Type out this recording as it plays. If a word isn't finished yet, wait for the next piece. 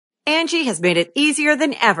Angie has made it easier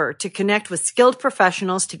than ever to connect with skilled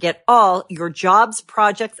professionals to get all your jobs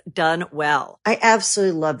projects done well. I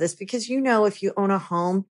absolutely love this because, if you own a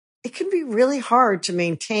home, it can be really hard to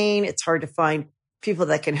maintain. It's hard to find people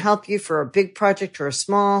that can help you for a big project or a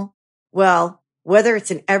small. Well, whether it's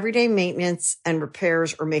in everyday maintenance and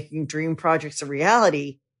repairs or making dream projects a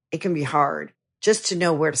reality, it can be hard just to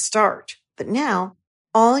know where to start. But now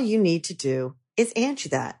all you need to do is Angie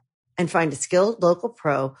that and find a skilled local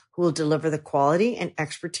pro who will deliver the quality and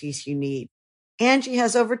expertise you need. Angie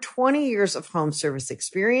has over 20 years of home service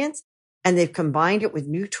experience, and they've combined it with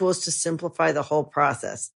new tools to simplify the whole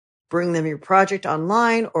process. Bring them your project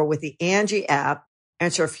online or with the Angie app,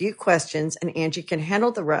 answer a few questions, and Angie can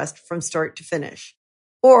handle the rest from start to finish.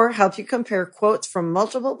 Or help you compare quotes from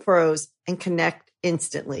multiple pros and connect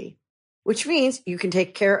instantly, which means you can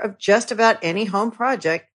take care of just about any home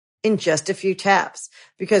project in just a few taps.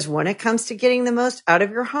 Because when it comes to getting the most out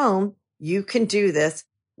of your home, you can do this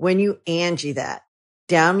when you Angie that.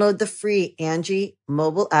 Download the free Angie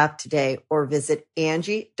mobile app today or visit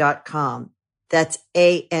Angie.com. That's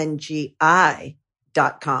ANGI.com.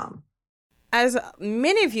 As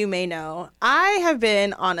many of you may know, I have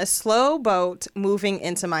been on a slow boat moving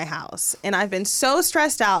into my house, and I've been so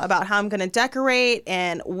stressed out about how I'm going to decorate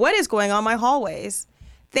and what is going on my hallways.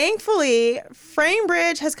 Thankfully,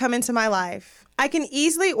 FrameBridge has come into my life. I can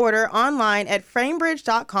easily order online at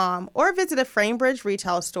framebridge.com or visit a FrameBridge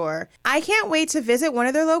retail store. I can't wait to visit one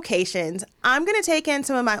of their locations. I'm going to take in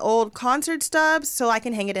some of my old concert stubs so I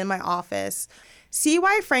can hang it in my office. See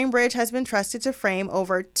why FrameBridge has been trusted to frame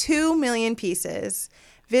over 2 million pieces.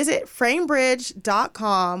 Visit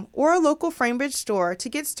framebridge.com or a local FrameBridge store to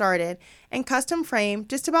get started and custom frame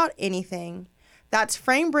just about anything. That's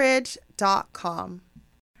framebridge.com.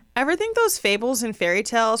 Ever think those fables and fairy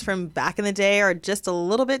tales from back in the day are just a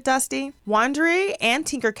little bit dusty? Wondery and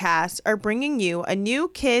Tinkercast are bringing you a new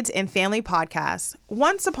kids and family podcast,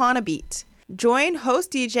 Once Upon a Beat. Join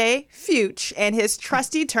host DJ Fuchs and his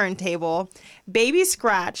trusty turntable, Baby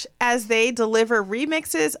Scratch, as they deliver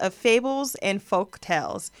remixes of fables and folk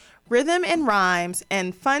tales, rhythm and rhymes,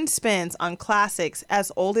 and fun spins on classics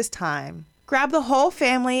as old as time. Grab the whole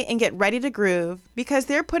family and get ready to groove because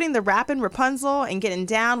they're putting the rappin' Rapunzel and getting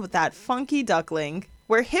down with that funky duckling.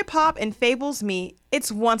 Where hip-hop and fables meet,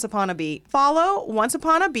 it's Once Upon a Beat. Follow Once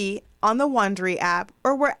Upon a Beat on the Wondery app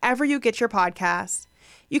or wherever you get your podcasts.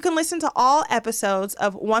 You can listen to all episodes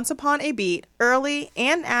of Once Upon a Beat early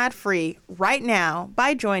and ad-free right now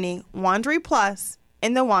by joining Wondery Plus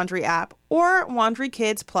in the Wondery app or Wondery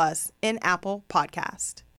Kids Plus in Apple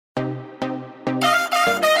Podcast.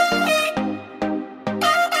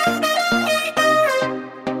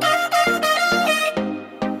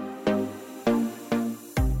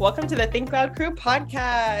 Welcome to the Think Loud Crew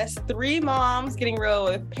podcast. 3 moms getting real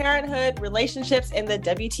with parenthood, relationships, and the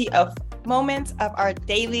WTF moments of our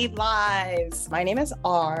daily lives. My name is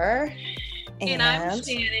R. And I'm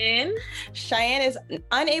Shannon. Cheyenne is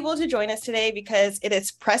unable to join us today because it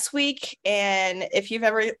is press week. And if you've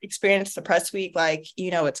ever experienced a press week,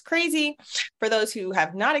 it's crazy. For those who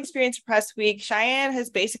have not experienced a press week, Cheyenne has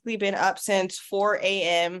basically been up since 4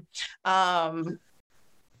 a.m.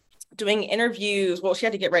 Doing interviews. Well, she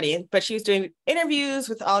had to get ready, but she was doing interviews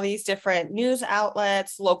with all these different news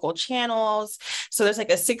outlets, local channels. So there's like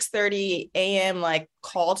a 6:30 a.m.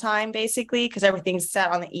 call time basically, because everything's set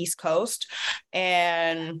on the East Coast.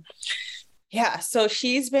 And yeah, so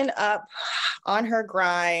she's been up on her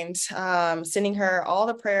grind, sending her all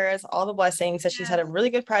the prayers, all the blessings that she's had a really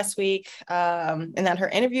good press week, and that her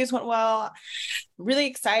interviews went well. Really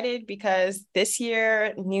excited because this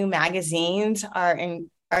year new magazines are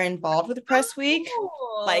involved with the press week,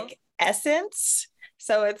 like Essence.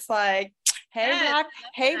 So it's like, hey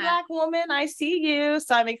black woman, I see you.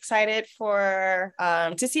 So I'm excited for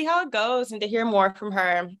to see how it goes and to hear more from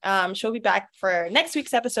her. She'll be back for next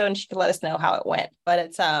week's episode and she can let us know how it went. But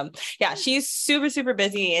it's she's super, super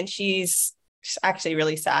busy and she's actually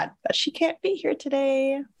really sad that she can't be here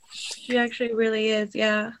today. She actually really is,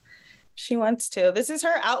 yeah. She wants to. This is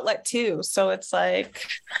her outlet too. So it's like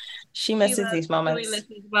she misses these moments. Really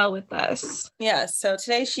listens well with us. Yeah. So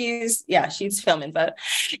today she's filming, but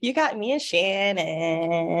you got me and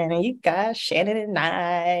Shannon. You got Shannon and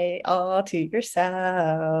I all to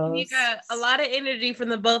yourself. You got a lot of energy from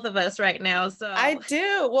the both of us right now. So I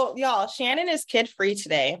do. Well, y'all, Shannon is kid free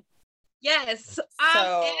today. Yes.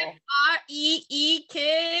 I'm FREE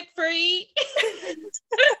kid free.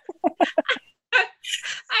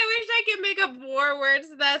 I wish I could make up more words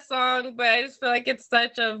to that song, but I just feel like it's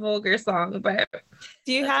such a vulgar song. But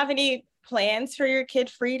do you have any plans for your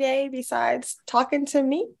kid-free day besides talking to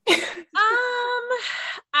me?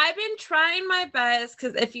 I've been trying my best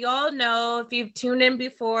because if you all know, if you've tuned in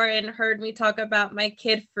before and heard me talk about my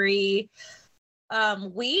kid-free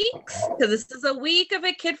weeks, because this is a week of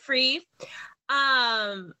a kid-free.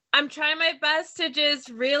 I'm trying my best to just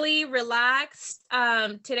really relax.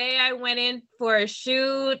 Today I went in for a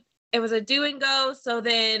shoot. It was a do and go. So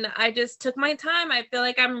then I just took my time. I feel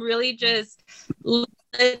like I'm really just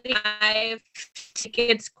letting life take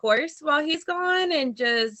its course while he's gone and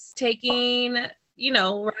just taking,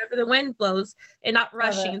 wherever the wind blows and not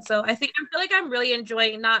rushing. So I feel like I'm really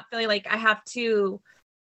enjoying not feeling like I have to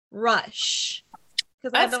rush.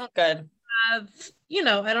 Because I don't have,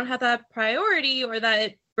 I don't have that priority or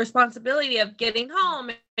that responsibility of getting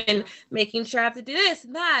home and making sure I have to do this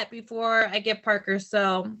and that before I get Parker.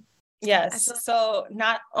 So yes. So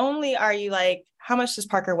not only are you like, how much does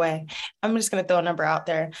Parker weigh? I'm just going to throw a number out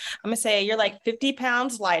there. I'm going to say you're like 50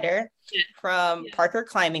 pounds lighter from Parker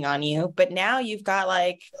climbing on you, but now you've got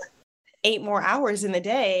like 8 more hours in the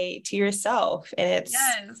day to yourself. And it's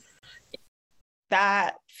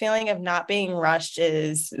that feeling of not being rushed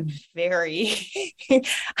is very,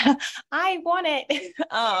 I want it.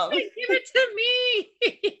 Give it to me.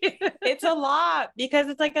 It's a lot because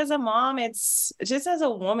it's like, as a mom, it's just as a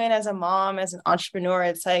woman, as a mom, as an entrepreneur,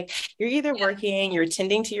 it's like, you're either working, you're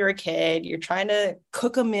tending to your kid, you're trying to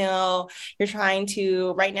cook a meal, you're trying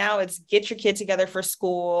to, right now it's get your kid together for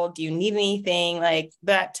school. Do you need anything? Like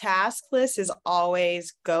that task list is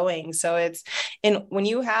always going. So it's, and when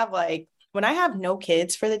you have like, when I have no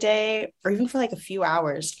kids for the day, or even for like a few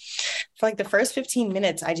hours, for like the first 15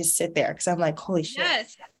 minutes, I just sit there because I'm like, holy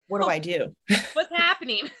shit, what do I do? What's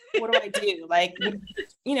happening? What do I do? Like,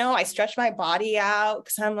 I stretch my body out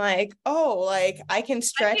because I'm like, oh, like I can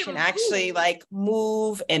stretch and actually like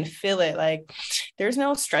move and feel it. Like there's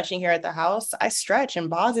no stretching here at the house. I stretch and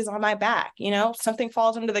Boz is on my back. Something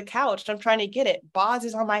falls under the couch. I'm trying to get it. Boz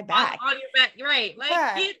is on my back. On your back, right? Like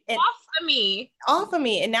get off of me. Off of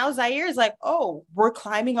me. And now Zaire is like, oh, we're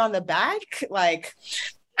climbing on the back. Like,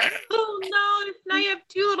 oh no, now you have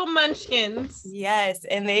 2 little munchkins. Yes,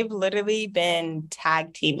 and they've literally been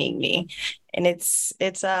tag teaming me. And it's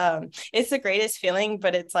the greatest feeling,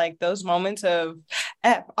 but it's like those moments of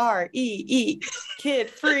FREE, kid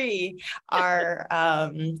free are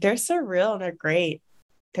they're surreal and they're great.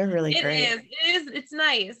 They're really great. It is. It's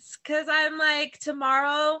nice because I'm like,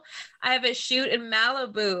 tomorrow I have a shoot in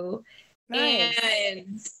Malibu. Nice.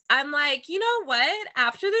 And I'm like, you know what?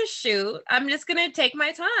 After the shoot, I'm just going to take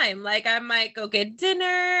my time. Like I might go get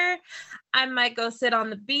dinner. I might go sit on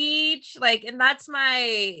the beach. Like, and that's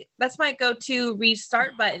my go-to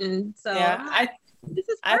restart button. So yeah, this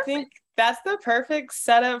is perfect. I think that's the perfect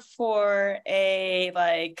setup for a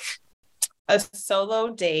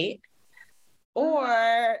solo date.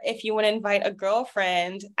 Or if you want to invite a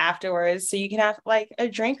girlfriend afterwards, so you can have like a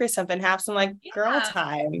drink or something, have some like girl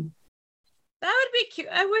time. That would be cute.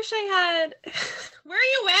 I wish I had. Where are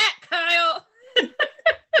you at, Kyle?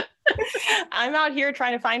 I'm out here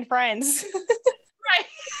trying to find friends. Right.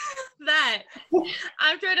 That.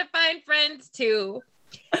 I'm trying to find friends too.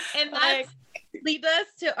 And that leads us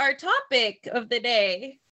to our topic of the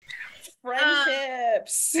day.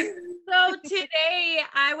 Friendships. So today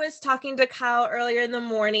I was talking to Kyle earlier in the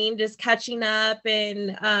morning, just catching up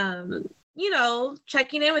and,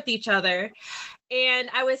 checking in with each other. And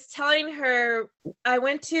I was telling her I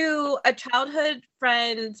went to a childhood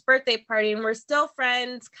friend's birthday party and we're still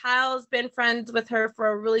friends. Kyle's been friends with her for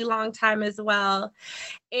a really long time as well.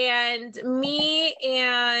 And me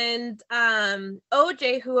and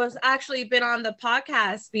OJ, who has actually been on the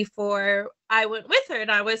podcast before, I went with her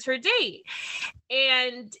and I was her date.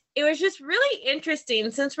 And it was just really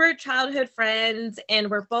interesting since we're childhood friends and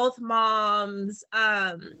we're both moms.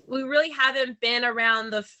 We really haven't been around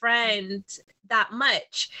the friend that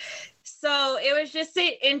much. So it was just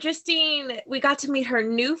interesting. We got to meet her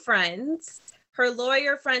new friends, her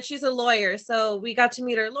lawyer friend. She's a lawyer. So we got to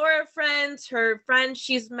meet her lawyer friends, her friends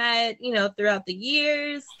she's met, throughout the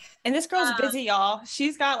years. And this girl's busy, y'all.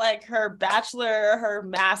 She's got like her bachelor, her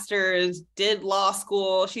master's, did law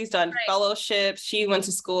school. She's done fellowships. She went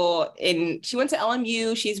to school she went to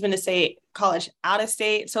LMU. She's been to state college out of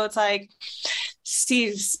state. So it's like, she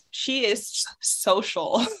is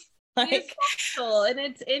social. Like, social, and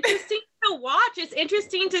it's interesting to watch. It's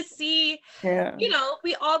interesting to see,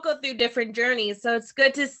 we all go through different journeys. So it's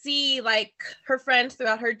good to see like her friends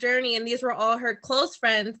throughout her journey. And these were all her close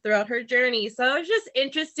friends throughout her journey. So it's just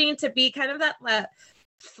interesting to be kind of that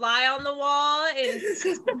fly on the wall and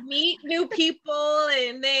meet new people,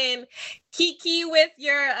 and then kiki with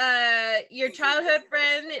your childhood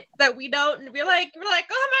friend that we're like, oh my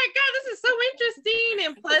god, this is so interesting.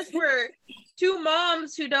 And plus we're two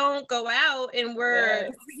moms who don't go out, and we're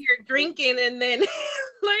over here drinking and then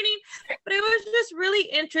learning. But it was just really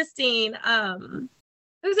interesting.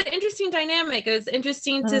 It was an interesting dynamic. It was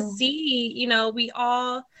interesting to see, you know, we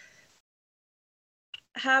all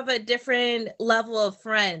have a different level of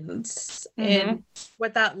friends and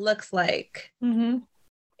what that looks like. And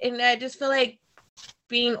I just feel like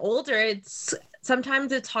being older,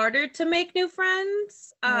 sometimes it's harder to make new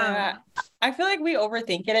friends. I feel like we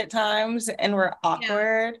overthink it at times and we're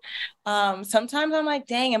awkward. Sometimes I'm like,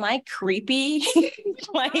 dang, am I creepy?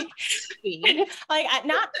 like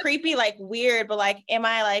not creepy, like weird, but like, am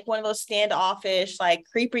I like one of those standoffish, like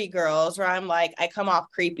creepy girls where I'm like, I come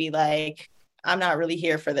off creepy, like I'm not really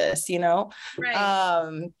here for this, you know?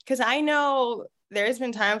 Right. Because I know there's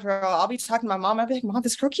been times where I'll be talking to my mom. I'll be like, Mom,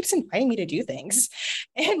 this girl keeps inviting me to do things.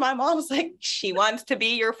 And my mom's like, she wants to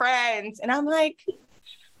be your friend. And I'm like,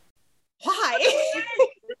 why?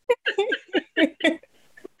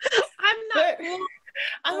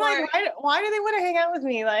 I'm like, why do they want to hang out with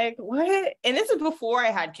me? Like, what? And this is before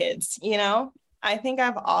I had kids, you know? I think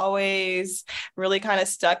I've always really kind of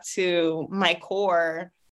stuck to my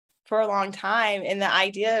core for a long time. And the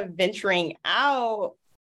idea of venturing out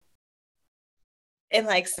and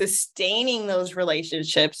like sustaining those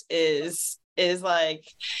relationships is like,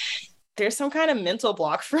 there's some kind of mental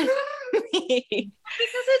block for me.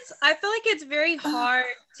 Because I feel like it's very hard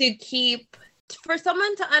for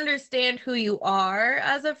someone to understand who you are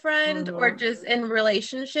as a friend or just in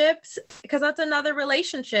relationships, because that's another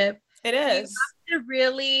relationship. It is. You have to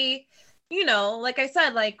really, you know, like I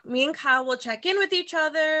said, like me and Kyle will check in with each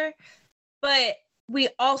other, but we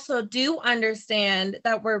also do understand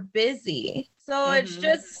that we're busy. So it's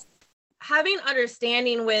just having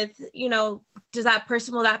understanding with, you know, will that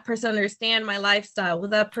person understand my lifestyle? Will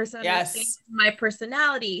that person understand my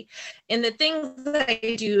personality and the things that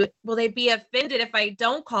I do? Will they be offended if I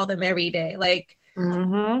don't call them every day? Like,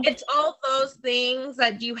 it's all those things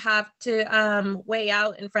that you have to weigh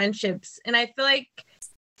out in friendships. And I feel like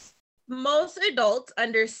most adults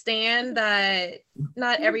understand that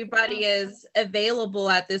not everybody is available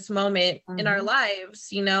at this moment in our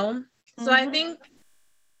lives, you know? So I think,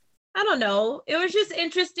 I don't know, it was just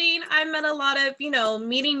interesting. I met a lot of, you know,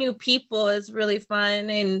 meeting new people is really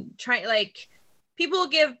fun, and people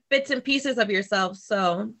give bits and pieces of yourself.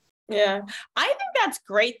 So yeah, I think that's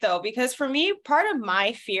great though, because for me, part of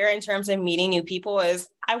my fear in terms of meeting new people is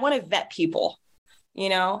I want to vet people, you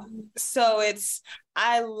know? So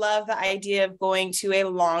I love the idea of going to a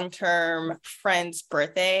long-term friend's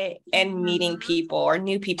birthday and meeting people or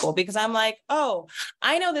new people, because I'm like, oh,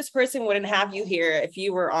 I know this person wouldn't have you here if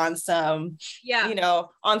you were on some, you know,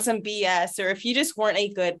 on some BS, or if you just weren't a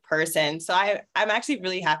good person. So I'm actually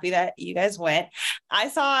really happy that you guys went. I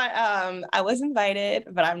saw, I was invited,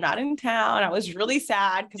 but I'm not in town. I was really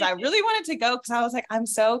sad because I really wanted to go, because I was like, I'm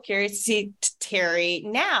so curious to see Terry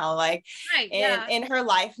now, like in her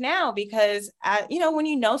life now, because you know, when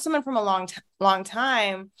you know someone from a long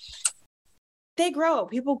time,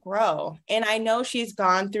 people grow. And I know she's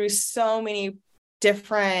gone through so many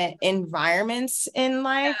different environments in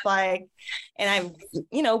life, like, and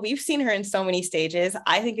you know, we've seen her in so many stages.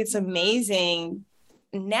 I think it's amazing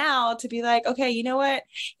now to be like, okay, you know what,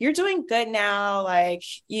 you're doing good now. Like,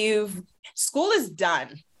 school is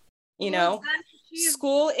done, you know,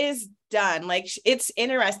 school is done. Like, it's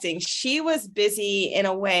interesting. She was busy in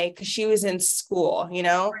a way because she was in school, you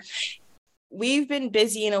know. We've been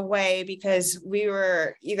busy in a way because we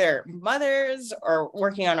were either mothers or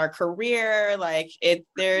working on our career. Like,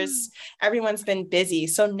 everyone's been busy.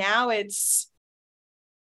 So now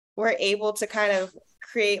we're able to kind of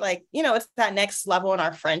create, like, you know, it's that next level in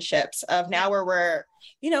our friendships of now where we're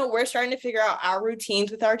starting to figure out our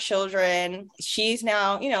routines with our children. She's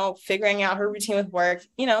now, you know, figuring out her routine with work,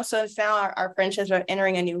 you know, so it's now our friendships are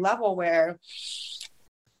entering a new level where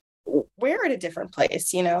we're at a different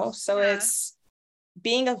place, you know? So it's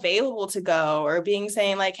being available to go, or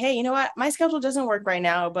saying like, hey, you know what, my schedule doesn't work right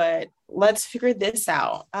now, but let's figure this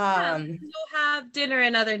out. We'll have dinner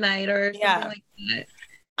another night or something like that.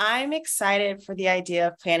 I'm excited for the idea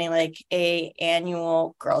of planning like a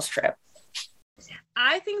annual girls trip.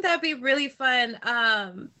 I think that'd be really fun.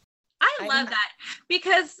 I love that,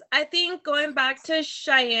 because I think going back to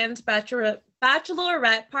Cheyenne's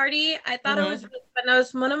bachelorette party, I thought it was really fun. It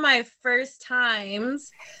was one of my first times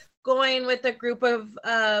going with a group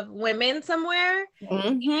of women somewhere.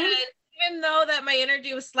 And even though that my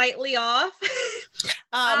energy was slightly off,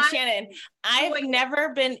 Shannon, I've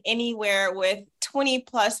never been anywhere with 20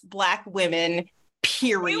 plus Black women,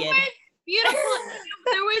 period. It was beautiful.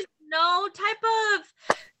 There was no type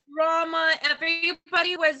of drama.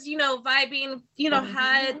 Everybody was, vibing,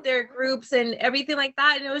 had their groups and everything like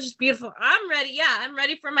that. And it was just beautiful. I'm ready. Yeah, I'm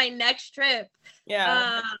ready for my next trip.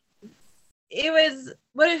 Yeah. It was,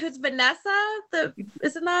 who's Vanessa?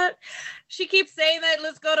 Isn't that? She keeps saying that,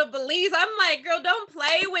 let's go to Belize. I'm like, girl, don't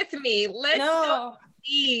play with me. Let's go to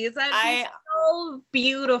Belize. That'd be so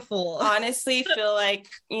beautiful. Honestly, feel like,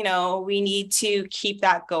 we need to keep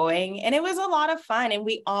that going. And it was a lot of fun and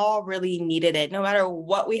we all really needed it, no matter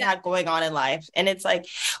what we had going on in life. And it's like,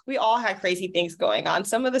 we all had crazy things going on.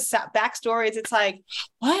 Some of the backstories, it's like,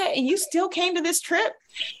 what? And you still came to this trip?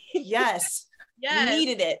 Yes.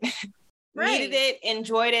 Needed it. Right. Needed it,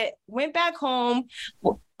 enjoyed it, went back home.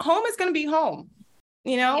 Home is going to be home,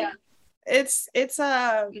 It's and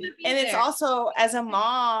it's also, as a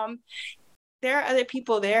mom, there are other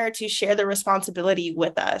people there to share the responsibility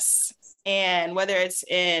with us. And whether it's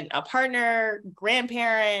in a partner,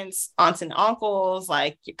 grandparents, aunts and uncles,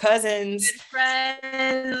 like your cousins,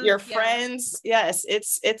 your friends. Yes,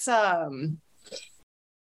 it's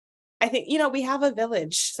I think, we have a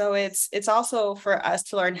village. So it's also for us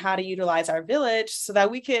to learn how to utilize our village so that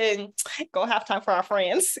we can go have time for our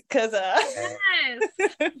friends. Cause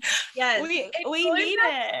yes. we need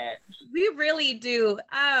it. We really do.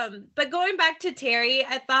 But going back to Terry,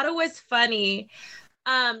 I thought it was funny.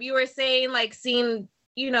 You were saying like seeing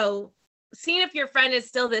if your friend is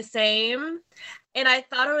still the same. And I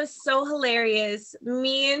thought it was so hilarious.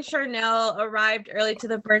 Me and Charnel arrived early to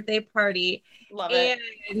the birthday party. Love it.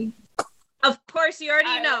 And of course, you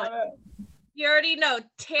already know. You already know.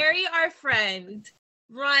 Terry, our friend,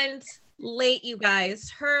 runs late, you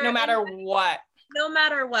guys. No matter what. No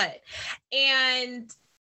matter what. And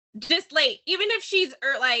just late. Even if she's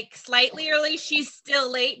like slightly early, she's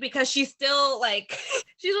still late because she's still like,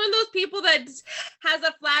 she's one of those people that has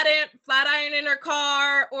a flat iron in her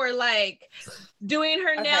car or like doing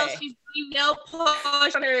her nails. She's doing nail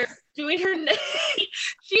polish on her, doing her nails.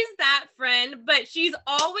 She's that friend, but she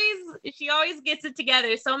always gets it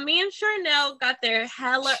together. So me and Charnel got there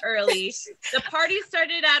hella early. The party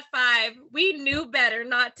started at 5. We knew better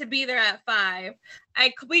not to be there at 5.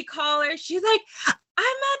 We call her. She's like, I'm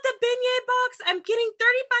at the beignet box. I'm getting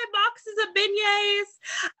 35 boxes of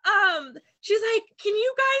beignets. She's like, can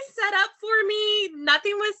you guys set up for me?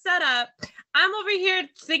 Nothing was set up. I'm over here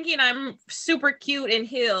thinking I'm super cute in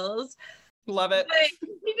heels. Love it. But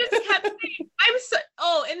she just kept saying,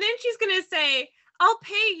 and then she's gonna say, I'll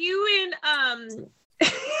pay you in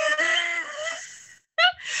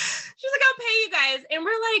she's like, I'll pay you guys. And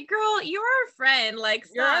we're like, girl, you're our friend. Like,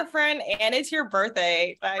 stop. You're our friend and it's your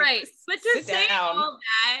birthday. Like, right. But to say all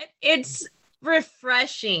that, it's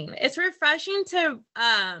refreshing. It's refreshing to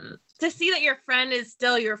see that your friend is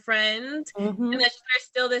still your friend and that they're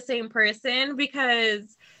still the same person,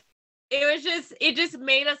 because it just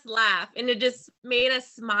made us laugh and it just made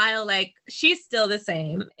us smile. Like, she's still the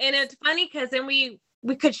same. And it's funny because then we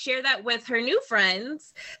could share that with her new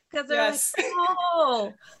friends because they're like,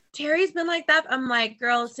 oh, Terry's been like that. I'm like,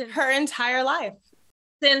 girl, since her entire life.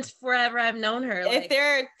 Since forever I've known her. If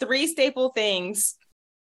there are 3 staple things,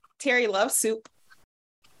 Terry loves soup.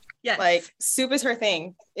 Yes. Like, soup is her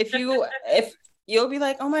thing. If you'll be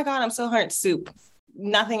like, oh my God, I'm so hungry, soup.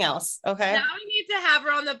 Nothing else. Okay. Now we need to have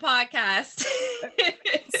her on the podcast.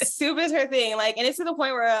 Soup is her thing. Like, and it's to the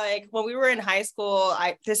point where, like, when we were in high school,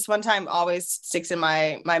 this one time always sticks in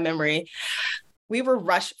my memory. We were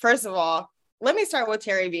rushed. First of all, let me start with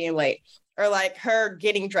Terry being late, or like her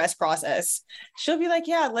getting dressed process. She'll be like,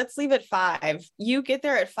 yeah, let's leave at 5. You get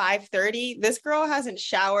there at 5:30. This girl hasn't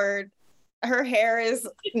showered. Her hair is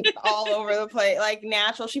all over the place, like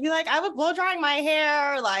natural. She'd be like, I was blow drying my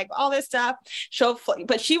hair, like all this stuff.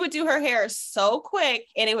 But she would do her hair so quick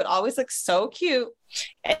and it would always look so cute.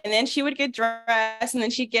 And then she would get dressed and then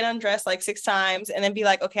she'd get undressed like 6 times and then be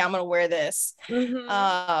like, okay, I'm going to wear this.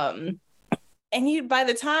 And by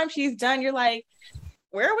the time she's done, you're like,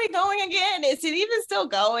 where are we going again? Is it even still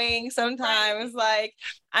going? Sometimes, like,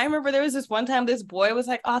 I remember there was this one time this boy was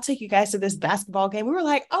like, I'll take you guys to this basketball game. We were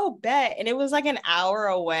like, oh, bet. And it was like an hour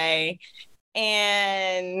away.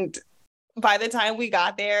 And by the time we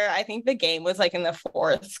got there, I think the game was like in the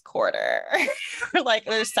 4th quarter, or like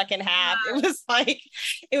the second half. It was like,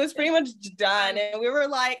 it was pretty much done. And we were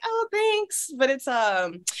like, oh, thanks. But it's,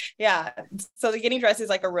 yeah. So the getting dressed is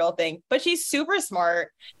like a real thing. But she's super smart,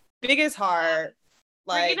 biggest heart.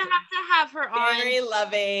 Like, we're gonna have to have her on. Very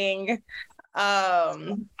loving.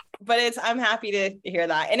 but I'm happy to hear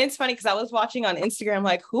that. And it's funny because I was watching on Instagram,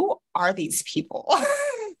 like, who are these people?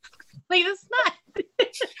 Like, it's not.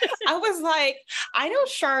 I was like, I know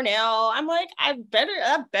Charnel. I'm like,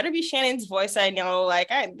 that better be Shannon's voice. I know, like,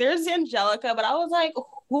 there's Angelica, but I was like,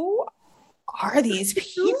 who are these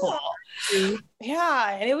people?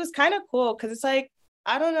 Yeah, and it was kind of cool because it's like,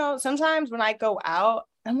 I don't know. Sometimes when I go out,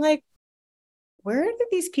 I'm like, where do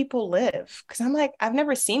these people live? Because I'm like, I've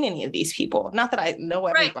never seen any of these people. Not that I know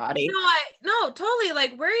everybody. Right. No, totally.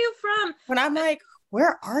 Like, where are you from? But I'm like,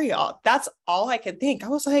 where are y'all? That's all I could think. I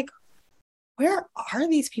was like, where are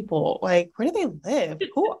these people? Like, where do they live?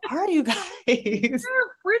 Who are you guys?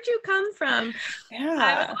 Where'd you come from?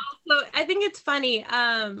 Yeah. I think it's funny.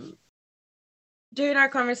 During our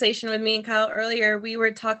conversation with me and Kyle earlier, we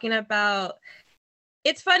were talking about,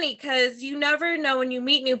 it's funny because you never know when you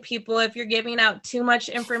meet new people if you're giving out too much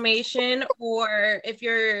information or if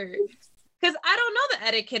you're, because I don't know the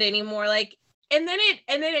etiquette anymore. Like, and then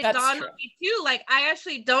it dawned on me too. Like, I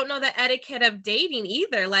actually don't know the etiquette of dating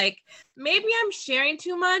either. Like, maybe I'm sharing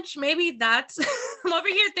too much. Maybe that's, I'm over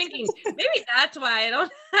here thinking, maybe that's why I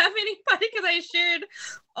don't have anybody, because I shared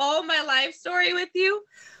all my life story with you.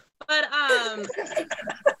 But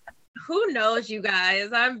who knows, you guys?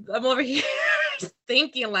 I'm over here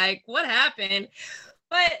thinking, like, what happened?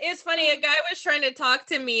 But it's funny, a guy was trying to talk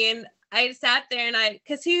to me and I sat there and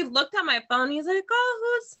because he looked at my phone, he's like,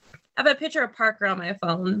 oh, I have a picture of Parker on my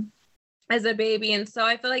phone as a baby. And so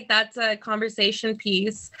I feel like that's a conversation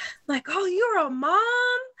piece. I'm like, oh, you're a mom?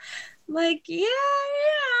 I'm like, yeah,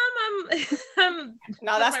 I'm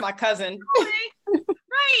no, that's my cousin.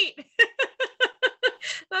 Right.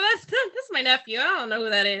 No, that's my nephew. I don't know who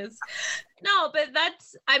that is. No, but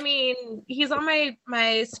he's on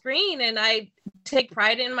my screen and I take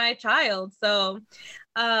pride in my child. So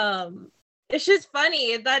it's just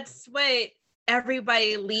funny. That's what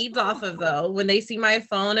everybody leads off of, though, when they see my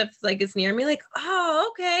phone, if like it's near me, like,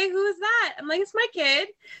 oh, okay, who is that? I'm like, it's my kid.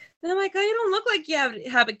 And I'm like, oh, you don't look like you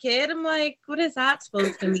have a kid. I'm like, what is that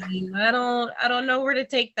supposed to mean? I don't know where to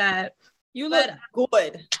take that. You look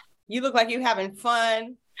good. You look like you having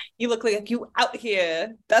fun. You look like you out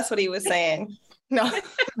here. That's what he was saying. No.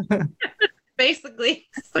 Basically,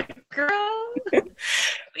 it's like, girl. But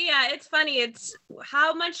yeah, it's funny. It's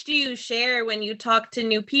how much do you share when you talk to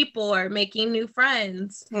new people or making new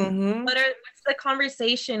friends? Mm-hmm. What's the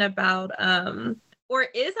conversation about? Or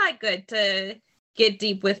is that good to get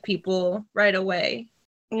deep with people right away?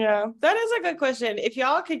 Yeah, that is a good question. If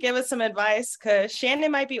y'all could give us some advice, because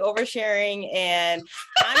Shannon might be oversharing and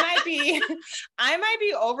I might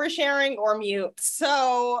be oversharing or mute.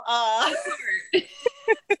 So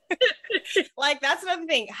like, that's another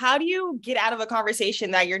thing. How do you get out of a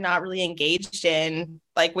conversation that you're not really engaged in?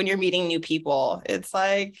 Like, when you're meeting new people, it's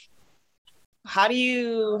like, how do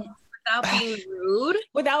you...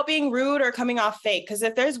 Without being rude or coming off fake? Because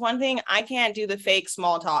if there's one thing, I can't do the fake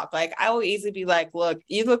small talk. Like, I will easily be like, look,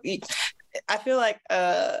 I feel like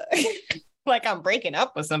like I'm breaking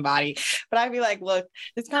up with somebody, but I'd be like, look,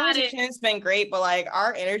 this conversation has been great, but like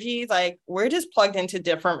our energies, like we're just plugged into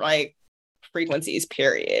different like frequencies,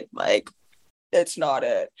 period. Like, it's not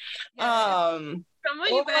it. From what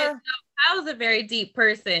you guys know, I was a very deep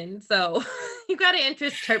person, so you got to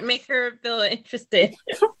interest her, make her feel interested.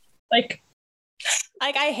 Like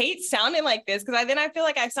I hate sounding like this because I feel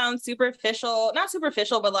like I sound superficial. Not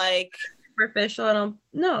superficial, but like superficial. I don't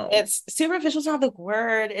know. It's superficial is not the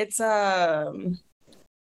word. It's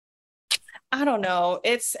I don't know.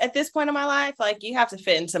 It's at this point in my life, like you have to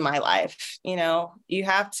fit into my life, you know, you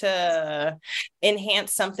have to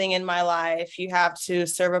enhance something in my life. You have to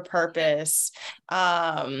serve a purpose.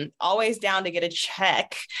 Always down to get a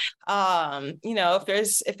check. You know, if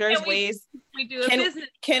there's ways we do a business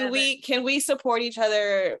can we support each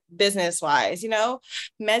other business wise, you know?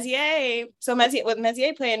 Messier with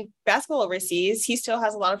Messier playing basketball overseas, he still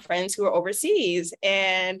has a lot of friends who are overseas,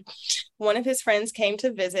 and one of his friends came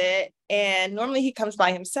to visit, and normally he comes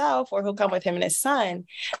by himself or he'll come with him and his son.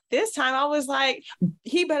 This time I was like,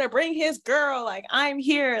 he better bring his girl. Like, I'm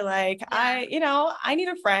here. Like, I need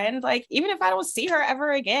a friend. Like, even if I don't see her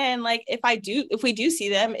ever again, like if we do see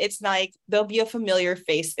them, it's like, there'll be a familiar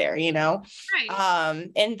face there, you know?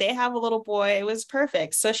 Right. And they have a little boy. It was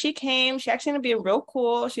perfect. So she came, she actually ended up being real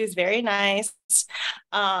cool. She was very nice.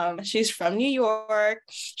 She's from New York.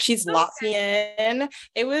 She's Latvian.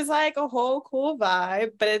 It was like a whole cool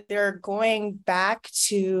vibe, but they're going back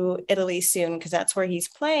to Italy soon because that's where he's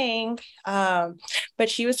playing. But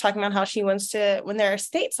she was talking about how she wants to, when they're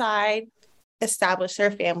stateside, establish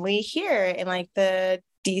their family here in like the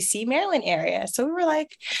DC, Maryland area. So we were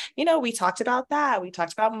like, we talked about that. We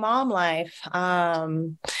talked about mom life.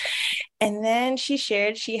 And then she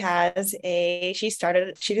shared she just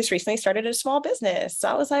recently started a small business. So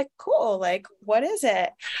I was like, cool, like, what is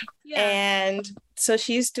it? Yeah. And so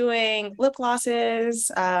she's doing lip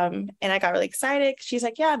glosses. And I got really excited. She's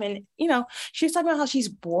like, yeah, she was talking about how she's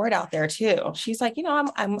bored out there too. She's like,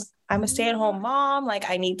 I'm a stay-at-home mom. Like,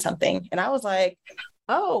 I need something. And I was like,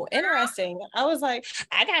 oh, interesting. I was like,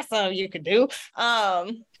 I got something you could do.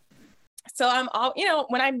 So I'm all,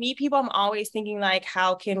 when I meet people, I'm always thinking like,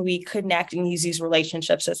 how can we connect and use these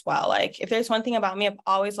relationships as well? Like, if there's one thing about me, I've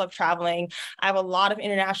always loved traveling. I have a lot of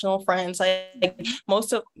international friends. Like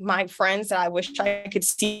most of my friends that I wish I could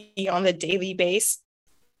see on the daily basis,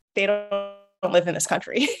 they don't live in this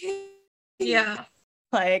country. Yeah.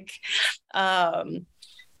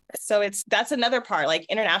 So that's another part, like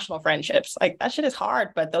international friendships, like that shit is hard,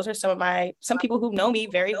 but those are some people who know me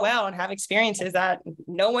very well and have experiences that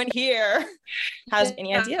no one here has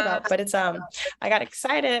any idea about. But it's, I got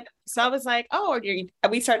excited. So I was like,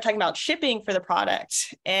 we started talking about shipping for the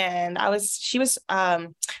product. And we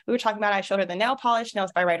were talking about, I showed her the nail polish,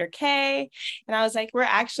 nails by Ryder K. And I was like, we're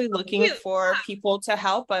actually looking for people to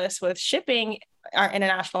help us with shipping, our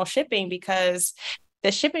international shipping, because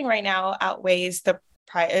the shipping right now outweighs the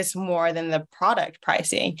price more than the product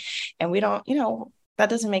pricing. And we don't, that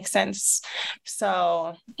doesn't make sense.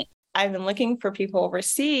 So I've been looking for people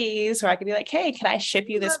overseas where I could be like, hey, can I ship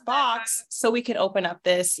you this box so we can open up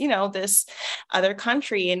this, this other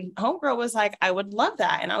country? And Homegirl was like, I would love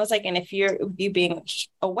that. And I was like, and if you being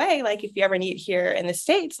away, like if you ever need here in the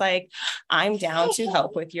States, like I'm down to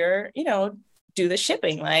help with your, do the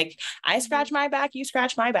shipping. Like I scratch my back, you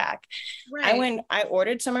scratch my back. Right. I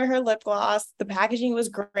ordered some of her lip gloss. The packaging was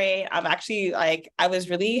great. I'm actually like, I was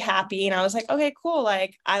really happy. And I was like, okay, cool.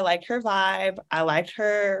 Like I liked her vibe. I liked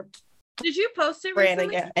her. Did you post it brand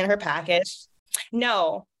recently? Again in her package?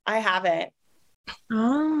 No, I haven't.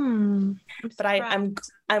 But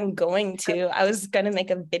I'm going to. I was going to make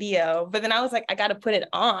a video, but then I was like, I got to put it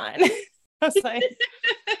on. I was like,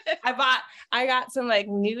 I got some like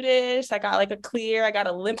nudish. I got like a clear. I got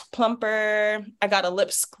a lip plumper. I got a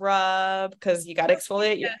lip scrub because you got to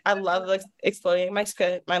exfoliate. I love like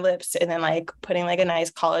exfoliating my lips and then like putting like a nice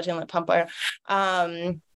collagen lip plumper.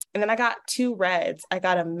 And then I got 2 reds. I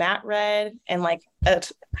got a matte red and like a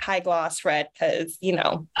high gloss red because Okay,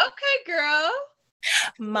 girl.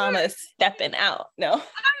 Mama's stepping out. No, I'm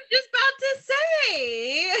just about to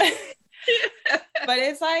say. But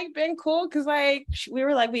it's like been cool because like we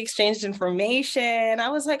exchanged information. I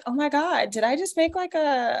was like, oh my God, did I just make like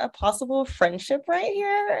a possible friendship right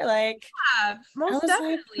here? Like, yeah, most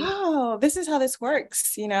definitely. Like, oh, this is how this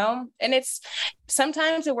works, And it's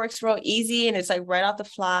sometimes it works real easy and it's like right off the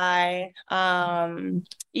fly.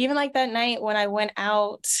 Even like that night when I went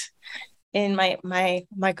out in my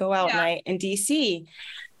go out night in DC.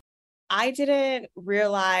 I didn't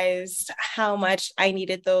realize how much I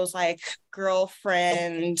needed those like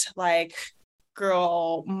girlfriend, like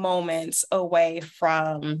girl moments away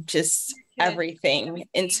from just everything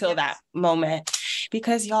until that moment.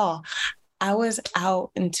 Because y'all, I was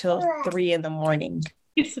out until 3 a.m.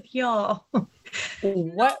 Y'all.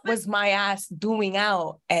 What was my ass doing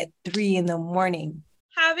out at 3 a.m?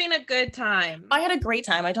 Having a good time. I had a great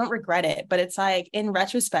time. I don't regret it. But it's like, in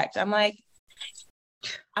retrospect, I'm like,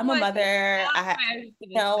 I'm a mother. I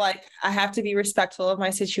have to be respectful of my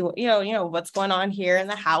situation. What's going on here in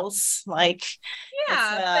the house. Like, but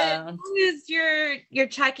as long as you're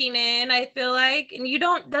checking in, I feel like, and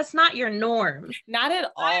that's not your norm. Not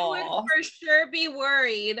at all. I would for sure be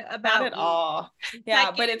worried about. Not at all. Yeah,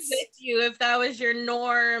 but it's with you if that was your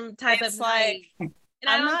norm type of like. And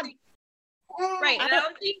I'm not. Right. I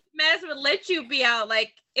don't think Mez would let you be out.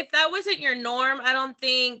 Like, if that wasn't your norm, I don't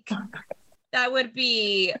think that would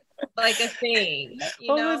be like a thing.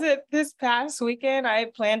 What was it this past weekend?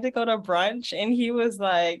 I planned to go to brunch and he was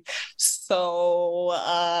like, so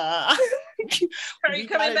are you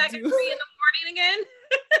coming back at 3 a.m. again?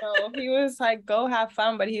 So he was like, go have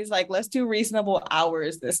fun, but he's like, let's do reasonable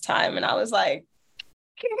hours this time. And I was like,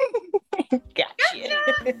 gotcha.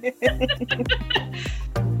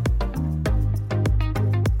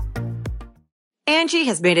 Angie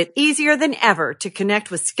has made it easier than ever to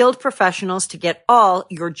connect with skilled professionals to get all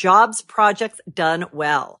your jobs projects done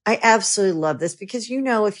well. I absolutely love this because,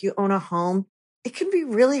 if you own a home, it can be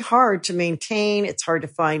really hard to maintain. It's hard to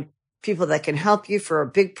find people that can help you for a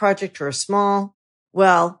big project or a small.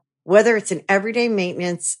 Well, whether it's in everyday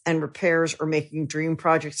maintenance and repairs or making dream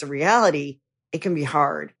projects a reality, it can be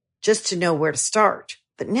hard just to know where to start.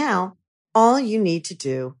 But now all you need to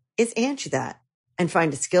do is Angie that. and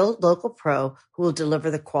find a skilled local pro who will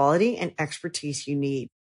deliver the quality and expertise you need.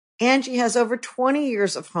 Angie has over 20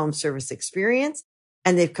 years of home service experience,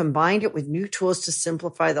 and they've combined it with new tools to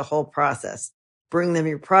simplify the whole process. Bring them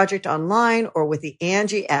your project online or with the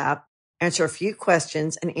Angie app, answer a few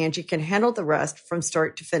questions, and Angie can handle the rest from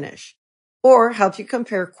start to finish. Or help you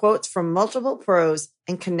compare quotes from multiple pros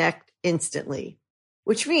and connect instantly,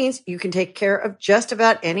 which means you can take care of just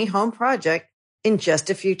about any home project in just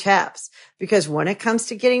a few taps. Because when it comes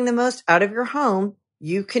to getting the most out of your home,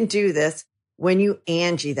 you can do this when you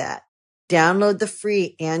Angie that. Download the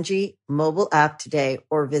free Angie mobile app today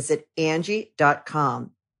or visit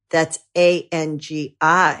Angie.com. That's ANGI.com.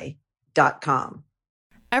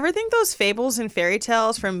 Ever think those fables and fairy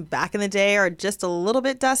tales from back in the day are just a little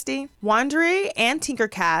bit dusty? Wondery and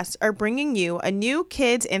Tinkercast are bringing you a new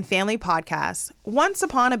kids and family podcast, Once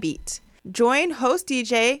Upon a Beat. Join host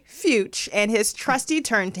DJ Fuchs and his trusty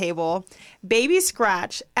turntable, Baby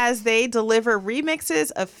Scratch, as they deliver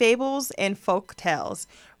remixes of fables and folk tales,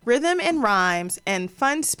 rhythm and rhymes, and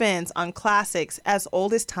fun spins on classics as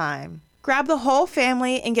old as time. Grab the whole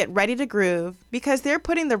family and get ready to groove, because they're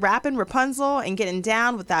putting the rappin' Rapunzel and getting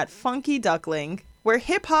down with that funky duckling. Where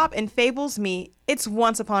hip-hop and fables meet, it's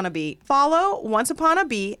Once Upon a Beat. Follow Once Upon a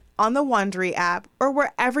Beat on the Wondery app or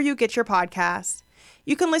wherever you get your podcasts.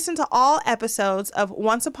 You can listen to all episodes of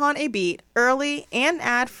Once Upon a Beat early and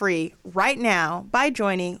ad-free right now by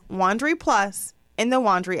joining Wondery Plus in the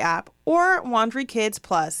Wondery app or Wondery Kids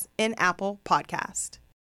Plus in Apple Podcast.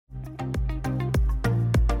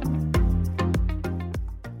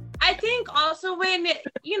 I think also when,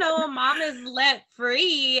 a mom is let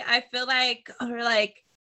free, I feel like, or like,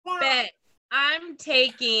 bet I'm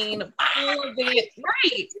taking full of it.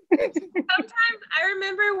 Right. Sometimes I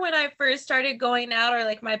remember when I first started going out, or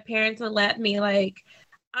like my parents would let me, like,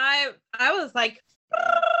 I was like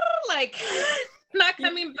not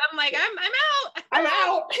coming. I'm like, I'm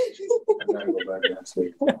out.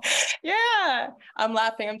 Yeah, I'm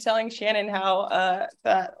laughing. I'm telling Shannon how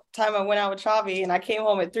that time I went out with Chavi and I came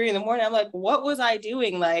home at 3 a.m. I'm like, what was I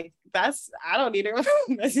doing? Like, I don't need it.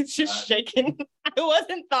 It's just shaking. I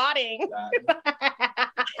wasn't thoughting.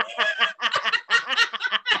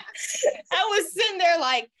 I was sitting there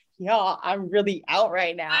like, y'all, I'm really out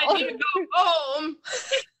right now. I need to go home.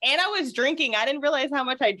 And I was drinking. I didn't realize how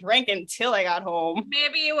much I drank until I got home.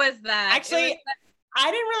 Maybe it was that. Actually, I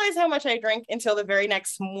didn't realize how much I drank until the very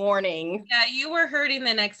next morning. Yeah, you were hurting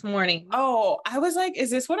the next morning. Oh, I was like, is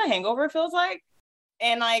this what a hangover feels like?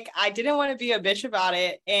 And like, I didn't want to be a bitch about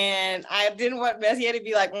it. And I didn't want Messier to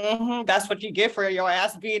be like, that's what you get for your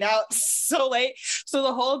ass being out so late. So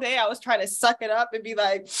the whole day I was trying to suck it up and be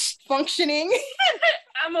like functioning.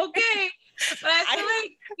 I'm okay. But I feel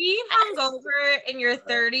like being hungover in your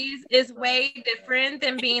 30s is way different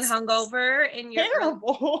than being hungover in your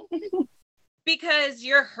terrible. Because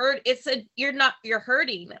you're hurt. You're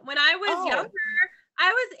hurting. When I was younger,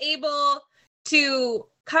 I was able to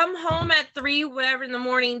come home at 3, whatever in the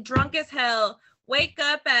morning, drunk as hell, wake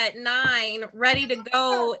up at 9, ready to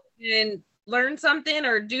go and learn something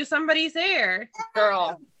or do somebody's hair.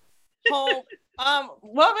 Girl. What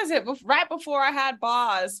was it? Right before I had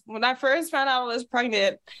Boz, when I first found out I was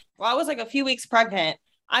pregnant, I was like a few weeks pregnant.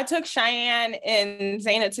 I took Cheyenne and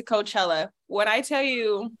Zaina to Coachella. When I tell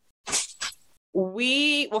you,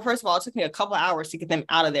 first of all, it took me a couple of hours to get them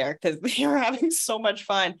out of there because they were having so much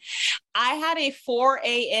fun. I had a 4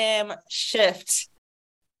 a.m. shift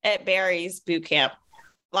at Barry's boot camp.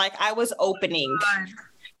 Like, I was opening.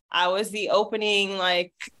 I was the opening,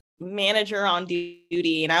 like, manager on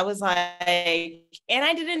duty, and I was like, and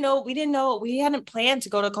I didn't know, we hadn't planned to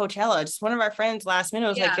go to Coachella. Just one of our friends last minute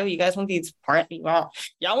was like, yo, you guys want these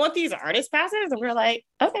y'all want these artist passes? And we were like,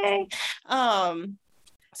 okay.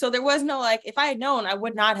 So there was no, like, if I had known, I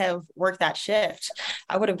would not have worked that shift.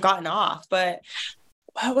 I would have gotten off. But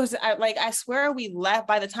I swear we left,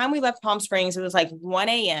 by the time we left Palm Springs, it was like 1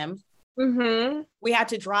 a.m. Mm-hmm. We had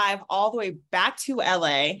to drive all the way back to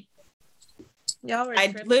LA.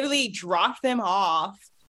 I literally dropped them off,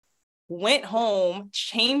 went home,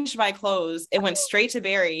 changed my clothes, and went straight to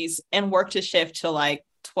Barry's and worked a shift till like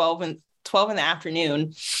 12 in the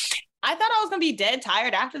afternoon. I thought I was going to be dead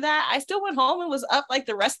tired after that. I still went home and was up like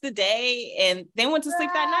the rest of the day and then went to sleep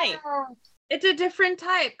that night. It's a different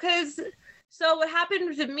type. So what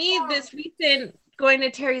happened to me this recent going to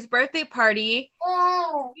Terry's birthday party,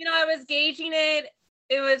 I was gauging it.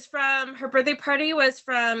 It was her birthday party was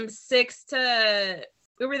from 6 to,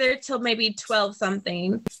 we were there till maybe 12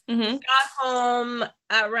 something. Mm-hmm. Got home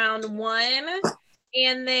around 1.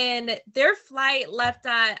 And then their flight left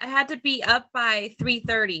I had to be up by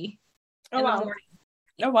 3:30. Oh, wow.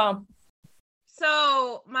 Oh, wow.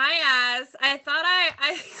 So my ass, I thought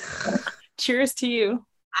I Cheers to you.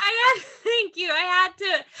 thank you.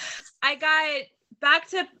 I got back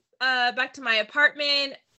to my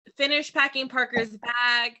apartment, finished packing Parker's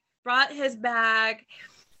bag, brought his bag,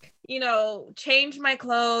 changed my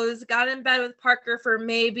clothes, got in bed with Parker for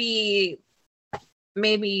maybe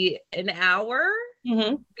an hour,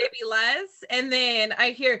 maybe less. And then I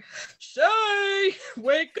hear, Shay,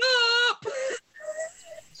 wake up.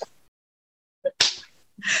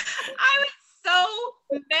 I was so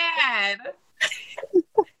mad.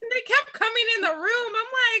 They kept coming in the room.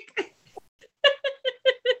 I'm like,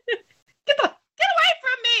 get away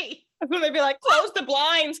from me. They'd be like, close the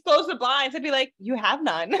blinds. I'd be like, you have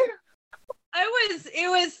none.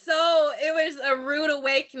 It was a rude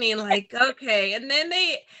awakening, like, okay. And then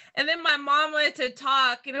my mom wanted to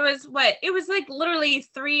talk, and it was like literally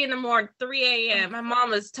 3 a.m. My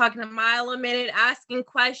mom was talking a mile a minute, asking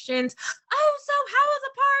questions. Oh, so how was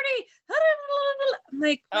the party? I'm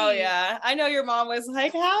like, oh yeah, I know your mom was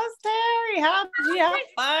like, how's Terry? How did you have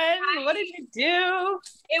fun? What did you do?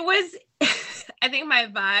 It was, I think my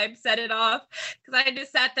vibe set it off, because I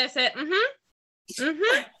just sat there, said,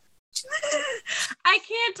 I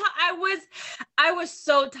can't talk. I was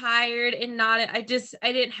so tired and not. I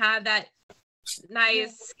didn't have that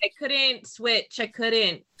nice. I couldn't switch.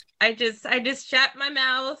 I just shut my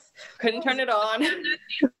mouth. Couldn't turn it on.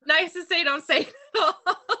 Nice to say, don't say no.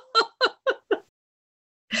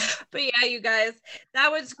 But yeah, you guys, that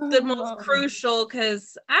was the most crucial,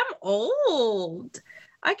 because I'm old.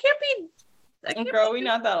 I can't be. Girl, we're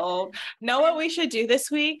not that old. Know what we should do this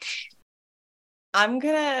week? I'm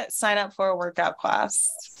gonna sign up for a workout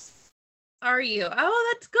class. Are you?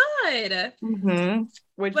 Oh, that's good.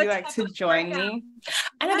 Would you like to join me?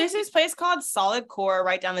 I know there's this place called Solid Core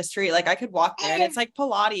right down the street. Like I could walk there, and it's like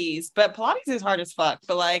Pilates, but Pilates is hard as fuck.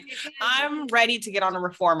 But like, I'm ready to get on a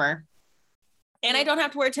reformer, and I don't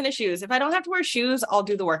have to wear tennis shoes. If I don't have to wear shoes, I'll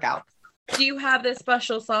do the workout. Do you have the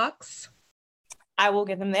special socks? I will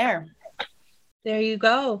get them there. There you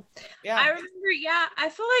go. Yeah. I remember, I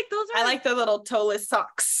feel like those are. I like the little toeless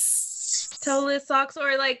socks. Toeless socks,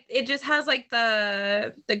 or like it just has like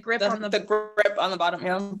the grip on the grip on the bottom.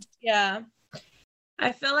 Yeah. Yeah.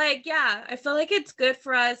 I feel like it's good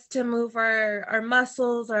for us to move our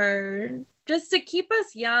muscles, or just to keep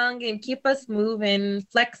us young and keep us moving,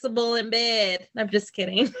 flexible in bed. I'm just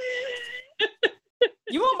kidding.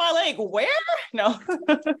 You want my leg where? No.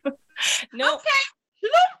 No. Okay.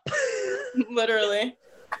 Literally.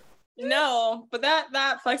 No, but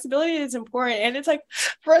that flexibility is important. And it's like,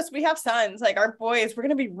 for us, we have sons, like our boys, we're going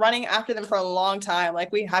to be running after them for a long time.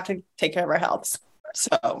 Like we have to take care of our health.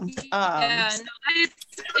 So, it's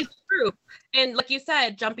true. And like you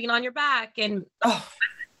said, jumping on your back, and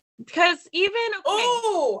because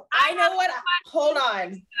I know what, hold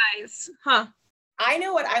on. Guys, huh? I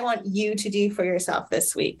know what I want you to do for yourself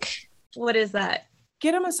this week. What is that?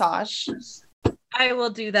 Get a massage. I will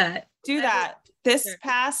do that. This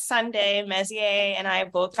past Sunday, Messier and I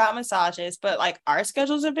both got massages, but like our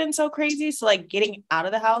schedules have been so crazy. So like getting out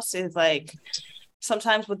of the house is like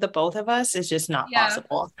sometimes with the both of us is just not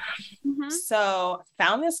possible. So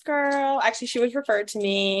found this girl. Actually, she was referred to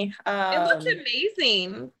me. It looked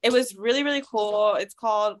amazing. It was really, really cool. It's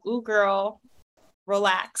called Ooh Girl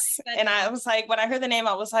Relax. And I was like, when I heard the name,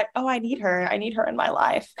 I was like, oh, I need her in my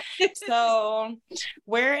life. So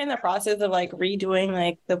we're in the process of like redoing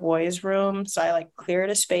like the boys' room. So I like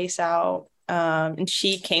cleared a space out. And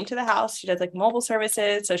she came to the house. She does like mobile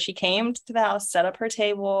services. So she came to the house, set up her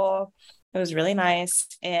table. It was really nice.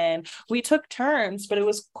 And we took turns, but it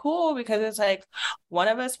was cool because it's like one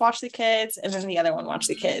of us watched the kids and then the other one watched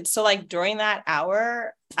the kids. So like during that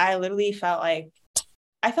hour, I literally felt like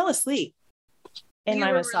I fell asleep in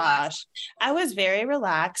my massage. Relaxed. I was very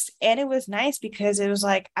relaxed, and it was nice because it was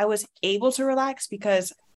like I was able to relax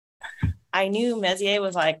because I knew Messier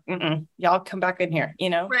was like, y'all come back in here,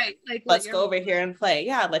 right? Like, let's go over here and play.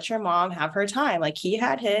 Yeah, let your mom have her time. Like he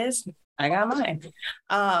had his, I got mine.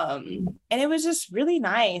 And it was just really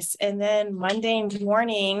nice. And then Monday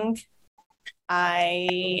morning, so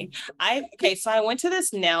I went to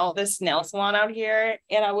this nail salon out here,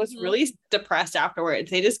 and I was really depressed afterwards.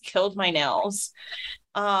 They just killed my nails.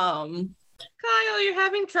 Kyle, you're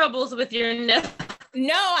having troubles with your nails.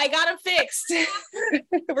 No, I got them fixed.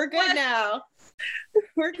 We're good now.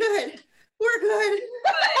 We're good. Good.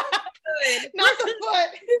 Not the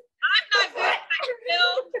foot. I'm not good.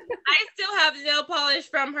 I still have nail polish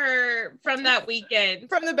from from that weekend.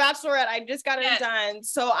 From the Bachelorette. I just got it done.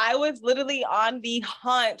 So I was literally on the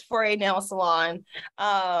hunt for a nail salon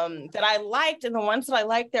that I liked, and the ones that I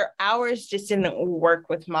liked, their hours just didn't work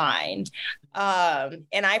with mine.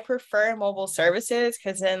 And I prefer mobile services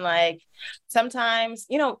because then like sometimes,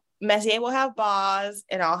 you know, Messier will have bars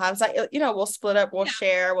and I'll have, you know, we'll split up, we'll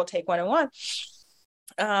share, we'll take one and one.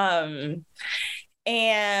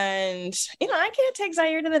 And, you know, I can't take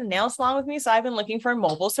Zaire to the nail salon with me. So I've been looking for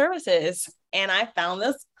mobile services, and I found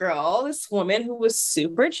this woman who was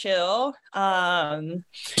super chill.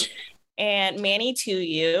 And Manny to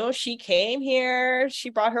you, she came here,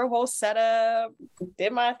 she brought her whole setup,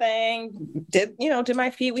 did my thing, did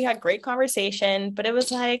my feet. We had great conversation, but it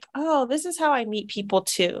was like, oh, this is how I meet people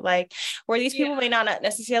too. Like, where these people may not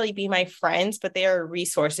necessarily be my friends, but they are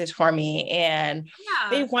resources for me and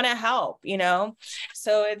they want to help, you know?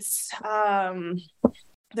 So it's,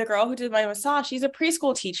 the girl who did my massage, she's a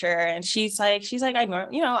preschool teacher, and she's like,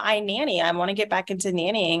 I nanny. I want to get back into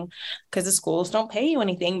nannying because the schools don't pay you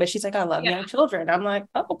anything. But she's like, I love young children. I'm like,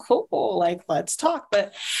 oh, cool. Like, let's talk.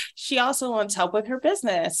 But she also wants help with her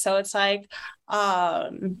business. So it's like,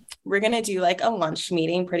 we're going to do like a lunch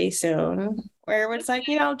meeting pretty soon where it's like,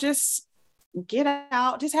 you know, just get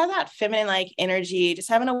out, just have that feminine like energy, just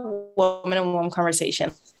having a woman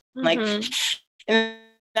conversation. Like, and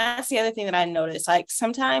that's the other thing that I noticed. Like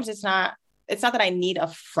sometimes it's not that I need a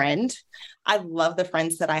friend. I love the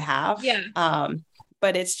friends that I have. Yeah.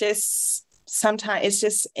 But it's just sometimes it's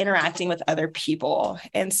just interacting with other people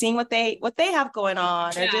and seeing what they have going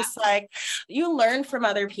on, or just like you learn from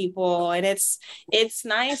other people. And it's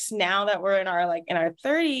nice now that we're in our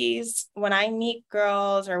 30s, when I meet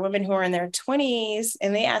girls or women who are in their 20s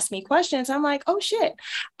and they ask me questions, I'm like, oh shit,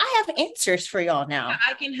 I have answers for y'all now.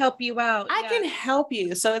 I can help you out. I can help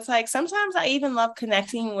you. So it's like sometimes I even love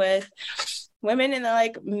connecting with women in the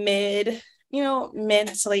like mid to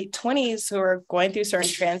late 20s who are going through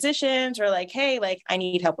certain transitions, or like, hey, like I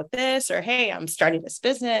need help with this, or hey, I'm starting this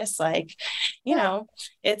business. Like, you know,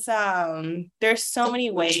 it's there's so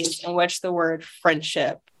many ways in which the word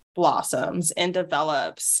friendship blossoms and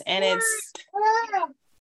develops, and it's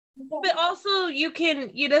but also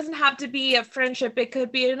it doesn't have to be a friendship, it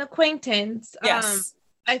could be an acquaintance. Yes.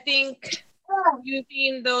 I think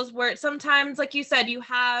using those words, sometimes like you said, you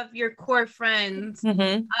have your core friends,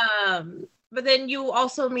 but then you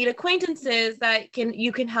also meet acquaintances that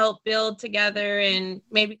you can help build together, and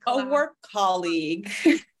maybe a work colleague.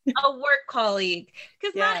 A work colleague,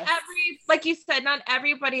 because not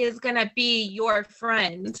everybody is gonna be your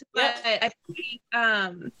friend. But I think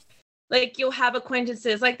like you'll have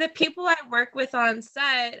acquaintances, like the people I work with on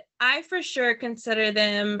set, I for sure consider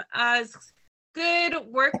them as good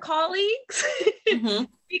work colleagues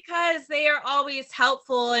because they are always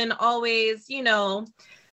helpful and always, you know,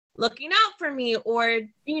 looking out for me, or,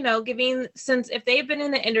 you know, since if they've been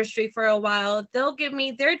in the industry for a while, they'll give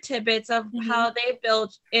me their tidbits of how they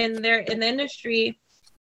built in the industry.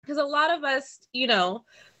 Because a lot of us, you know,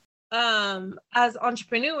 as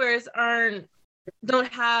entrepreneurs don't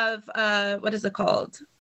have what is it called?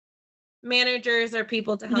 Managers or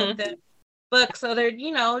people to help them book. So they're,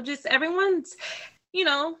 you know, just everyone's, you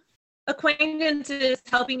know, acquaintances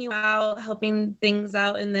helping you out, helping things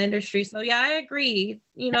out in the industry. So yeah, I agree.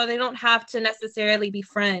 You know, they don't have to necessarily be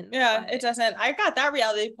friends. Yeah, it doesn't. I got that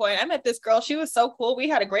reality point. I met this girl. She was so cool. We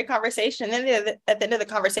had a great conversation. And then at the end of the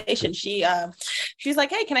conversation, she's like,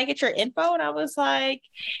 hey, can I get your info? And I was like,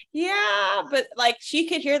 yeah, but like she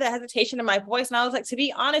could hear the hesitation in my voice. And I was like, to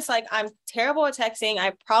be honest, like I'm terrible at texting.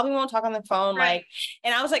 I probably won't talk on the phone. Right. Like,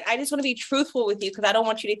 and I was like, I just want to be truthful with you because I don't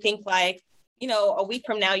want you to think like, you know, a week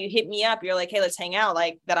from now you hit me up, you're like, hey, let's hang out,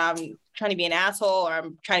 like that I'm trying to be an asshole or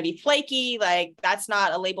I'm trying to be flaky. Like that's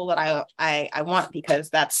not a label that I want,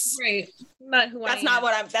 because that's right. That's not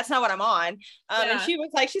what I'm on. And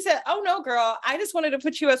she said, oh no, girl, I just wanted to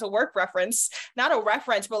put you as a work reference, not a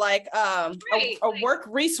reference, but like a work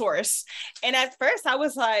resource. And at first I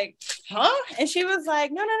was like, huh? And she was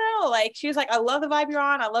like, no. Like, she was like, I love the vibe you're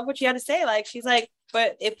on. I love what you had to say. Like, she's like,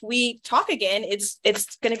 but if we talk again, it's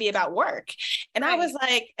going to be about work. And I was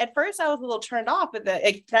like, at first I was a little turned off, but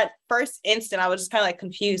that first instant I was just kind of like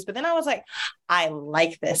confused. But then I was like, I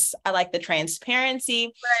like this. I like the transparency.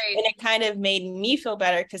 Right. And it kind of made me feel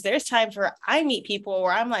better, because there's times where I meet people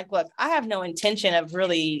where I'm like, look, I have no intention of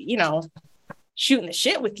really, you know, shooting the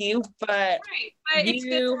shit with you, but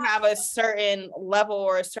you have a certain level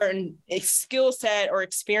or a certain skill set or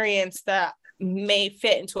experience that may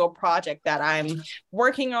fit into a project that I'm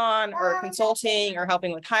working on or consulting or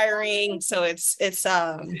helping with hiring. So it's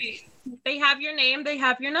they have your name, they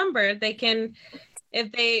have your number, they can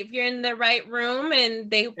if you're in the right room and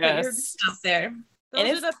they put your Yes. out there. And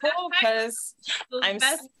it's cool because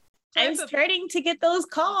I'm starting to get those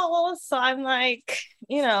calls. So I'm like,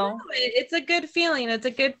 it's a good feeling.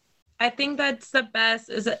 I think that's the best,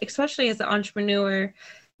 especially as an entrepreneur,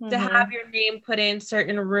 to have your name put in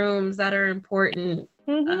certain rooms that are important.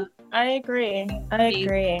 I agree.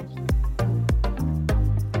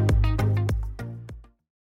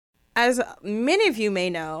 As many of you may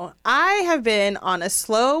know, I have been on a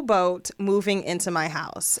slow boat moving into my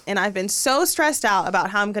house, and I've been so stressed out about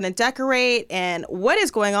how I'm going to decorate and what is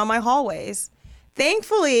going on my hallways.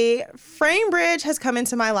 Thankfully, FrameBridge has come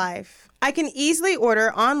into my life. I can easily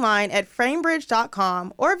order online at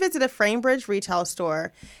framebridge.com or visit a FrameBridge retail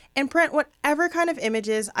store and print whatever kind of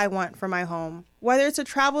images I want for my home. Whether it's a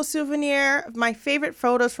travel souvenir of my favorite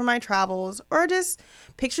photos from my travels or just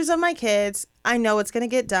pictures of my kids, I know it's going to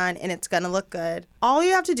get done and it's going to look good. All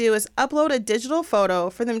you have to do is upload a digital photo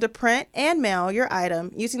for them to print and mail your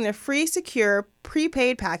item using their free, secure,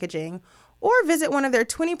 prepaid packaging, or visit one of their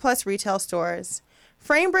 20-plus retail stores.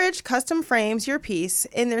 FrameBridge custom frames your piece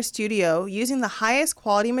in their studio using the highest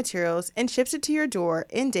quality materials and ships it to your door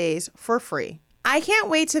in days for free. I can't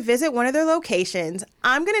wait to visit one of their locations.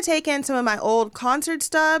 I'm going to take in some of my old concert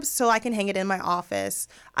stubs so I can hang it in my office.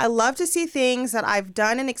 I love to see things that I've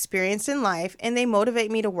done and experienced in life, and they motivate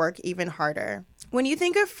me to work even harder. When you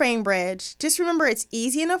think of FrameBridge, just remember it's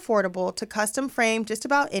easy and affordable to custom frame just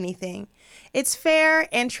about anything. It's fair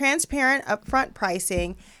and transparent upfront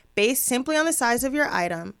pricing based simply on the size of your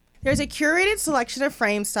item. There's a curated selection of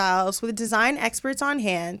frame styles with design experts on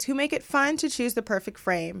hand who make it fun to choose the perfect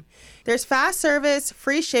frame. There's fast service,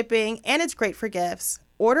 free shipping, and it's great for gifts.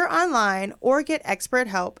 Order online or get expert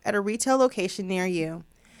help at a retail location near you.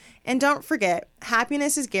 And don't forget,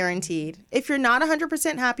 happiness is guaranteed. If you're not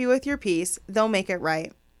 100% happy with your piece, they'll make it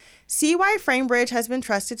right. See why FrameBridge has been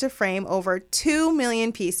trusted to frame over 2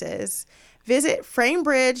 million pieces. Visit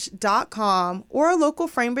framebridge.com or a local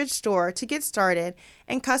FrameBridge store to get started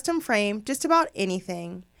and custom frame just about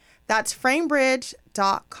anything. That's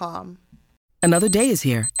framebridge.com. Another day is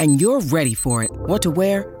here, and you're ready for it. What to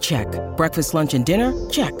wear? Check. Breakfast, lunch, and dinner?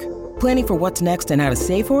 Check. Planning for what's next and how to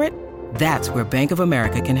save for it? That's where Bank of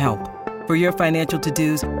America can help. For your financial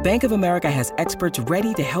to-dos, Bank of America has experts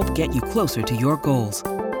ready to help get you closer to your goals.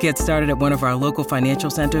 Get started at one of our local financial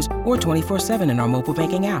centers or 24/7 in our mobile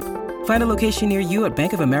banking app. Find a location near you at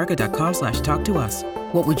bankofamerica.com/talktous.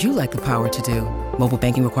 What would you like the power to do? Mobile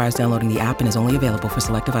banking requires downloading the app and is only available for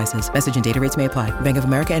select devices. Message and data rates may apply. Bank of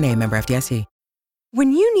America NA, member FDIC.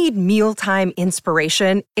 When you need mealtime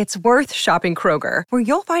inspiration, it's worth shopping Kroger, where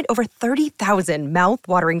you'll find over 30,000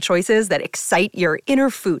 mouth-watering choices that excite your inner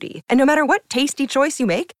foodie. And no matter what tasty choice you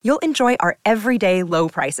make, you'll enjoy our everyday low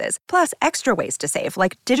prices, plus extra ways to save,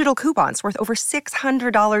 like digital coupons worth over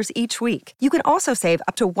 $600 each week. You can also save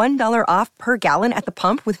up to $1 off per gallon at the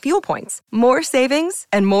pump with fuel points. More savings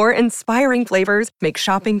and more inspiring flavors make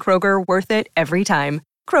shopping Kroger worth it every time.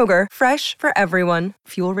 Kroger, fresh for everyone.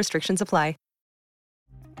 Fuel restrictions apply.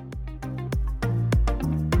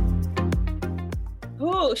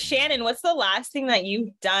 Ooh, Shannon, what's the last thing that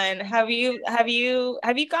you've done? Have you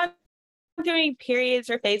gone through any periods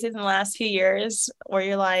or phases in the last few years where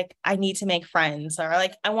you're like, I need to make friends, or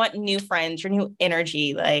like, I want new friends or new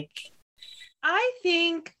energy? Like, I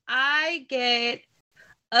think I get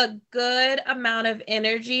a good amount of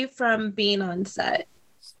energy from being on set.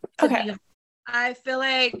 Okay. I feel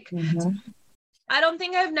like I don't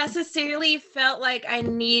think I've necessarily felt like I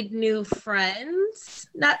need new friends.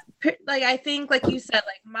 Not like, I think, like you said,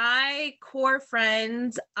 like my core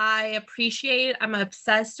friends, I appreciate, I'm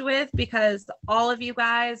obsessed with, because all of you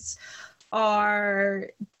guys are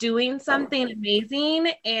doing something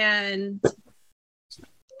amazing, and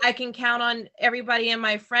I can count on everybody in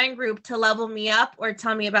my friend group to level me up or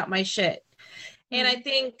tell me about my shit. And I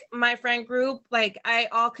think my friend group, like I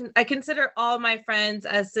consider all my friends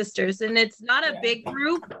as sisters, and it's not a big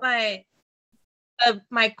group, but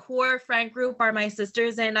my core friend group are my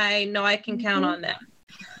sisters, and I know I can count on them.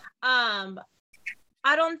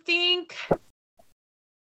 I don't think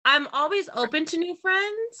I'm always open to new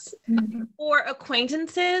friends or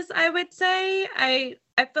acquaintances. I would say I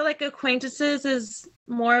feel like acquaintances is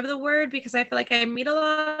more of the word, because I feel like I meet a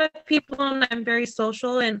lot of people and I'm very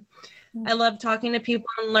social, and I love talking to people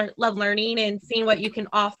and love learning and seeing what you can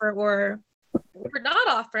offer or not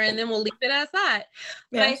offer, and then we'll leave it as that.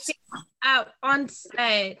 But I think on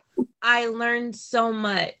set, I learned so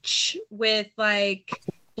much with like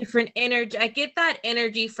different energy. I get that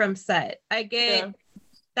energy from set. I get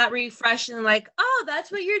that refreshing, like, oh,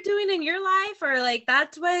 that's what you're doing in your life, or like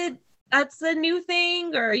that's what that's the new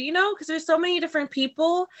thing, or, you know, because there's so many different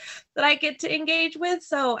people that I get to engage with.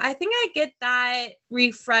 So I think I get that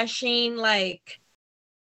refreshing, like,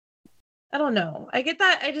 I don't know. I get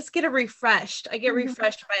that. I just get refreshed. I get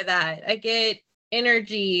refreshed by that. I get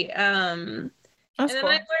energy. And then cool.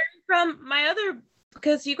 I learned from my other,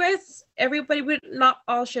 because you guys, everybody would not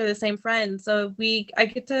all share the same friends. So I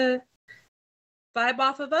get to vibe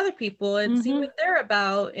off of other people and see what they're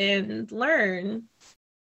about and learn.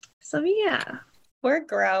 So yeah. We're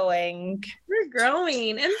growing. And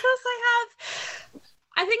plus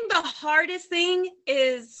I think the hardest thing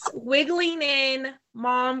is wiggling in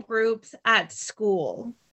mom groups at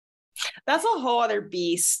school. That's a whole other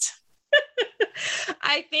beast.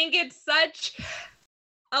 I think it's such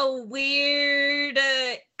a weird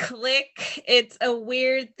clique. It's a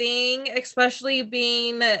weird thing, especially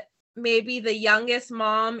being maybe the youngest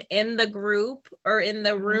mom in the group or in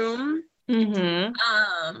the room.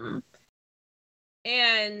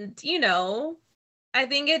 And, you know, I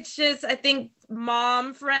think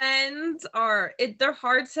mom friends they're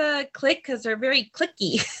hard to click because they're very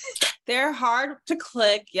cliquey. They're hard to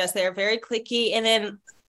click. Yes, they're very cliquey. And then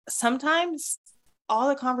sometimes all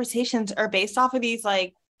the conversations are based off of these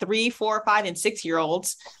like 3, 4, 5, and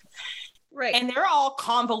 6-year-olds. Right. And they're all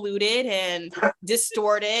convoluted and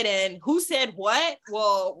distorted and who said what?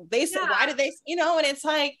 Well, they said, why did they, you know, and it's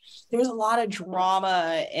like, there's a lot of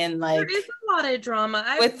drama and like. There is a lot of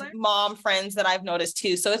drama. With mom friends that I've noticed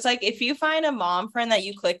too. So it's like, if you find a mom friend that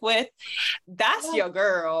you click with, that's your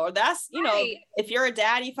girl. That's, you know, if you're a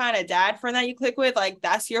dad, you find a dad friend that you click with, like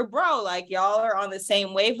that's your bro. Like y'all are on the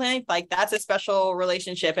same wavelength. Like that's a special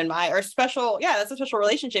relationship that's a special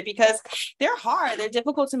relationship because they're hard. They're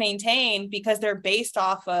difficult to maintain because they're based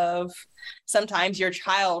off of sometimes your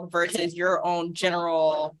child versus your own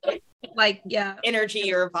general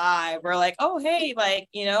energy or vibe, or like, oh hey, like,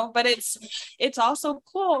 you know. But it's also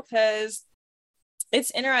cool because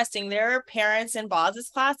it's interesting. There are parents in Boz's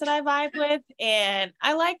class that I vibe with and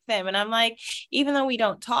I like them, and I'm like, even though we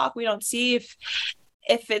don't talk, we don't see, if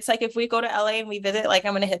it's like, if we go to LA and we visit, like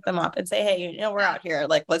I'm going to hit them up and say, hey, you know, we're out here,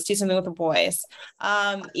 like let's do something with the boys.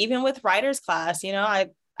 Even with writers class, you know,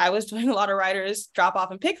 I was doing a lot of writers drop off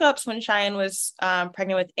and pickups when Cheyenne was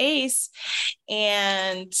pregnant with Ace,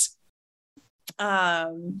 and I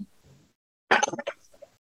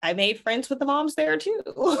made friends with the moms there too.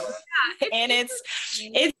 And it's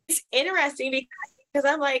interesting because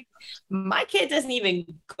I'm like, my kid doesn't even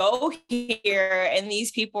go here, and these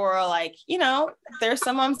people are like, you know, there's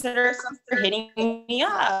some moms that are hitting me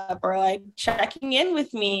up or like checking in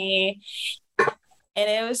with me. And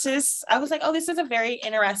it was just, I was like, oh, this is very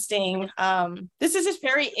interesting and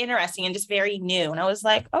just very new. And I was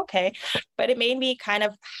like, okay. But it made me kind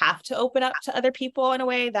of have to open up to other people in a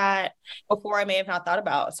way that before I may have not thought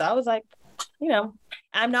about. So I was like, you know,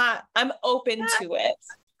 I'm open to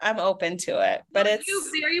it. But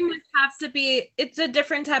you very much have to be, it's a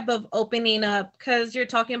different type of opening up because you're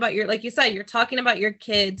talking about like you said, you're talking about your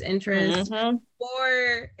kids' interests,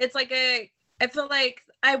 or it's like I feel like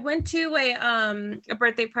I went to a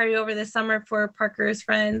birthday party over the summer for Parker's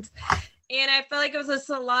friends, and I felt like it was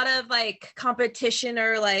just a lot of like competition,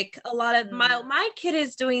 or like a lot of my kid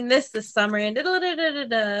is doing this summer and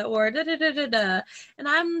and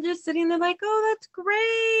I'm just sitting there like, oh, that's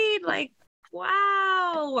great, like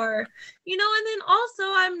wow, or you know. And then also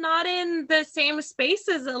I'm not in the same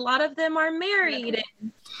spaces. A lot of them are married,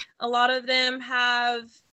 and a lot of them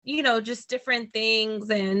have, you know, just different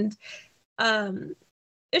things, and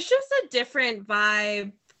it's just a different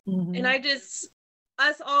vibe. And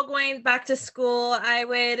us all going back to school, I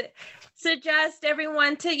would suggest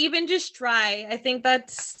everyone to even just try. I think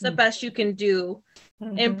that's the best you can do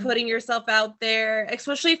in putting yourself out there,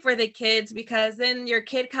 especially for the kids, because then your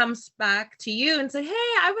kid comes back to you and say, hey,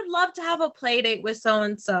 I would love to have a play date with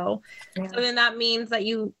so-and-so. So then that means that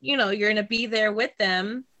you know, you're going to be there with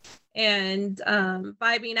them and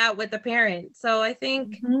vibing out with the parent. So I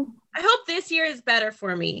think I hope this year is better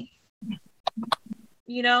for me.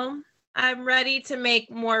 You know, I'm ready to make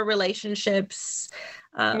more relationships.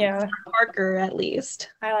 Parker, at least.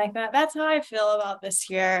 I like that. That's how I feel about this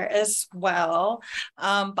year as well.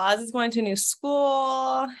 Boz is going to a new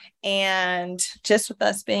school, and just with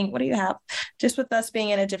us being, just with us being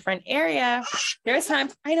in a different area, there's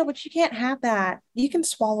times, I know, but you can't have that. You can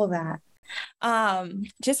swallow that.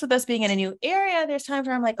 Just with us being in a new area, there's times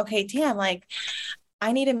where I'm like, okay, damn, like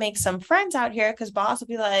I need to make some friends out here, because Boss will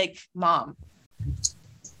be like, Mom,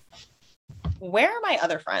 where are my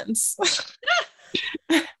other friends?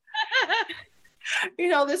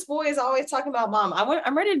 this boy is always talking about mom.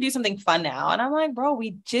 I'm ready to do something fun now. And I'm like, bro,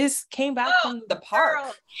 we just came back from the park.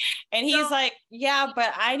 Girl. And he's like, yeah,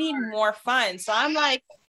 but I need more fun. So I'm like,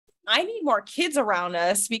 I need more kids around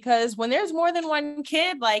us, because when there's more than one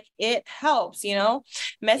kid, like, it helps,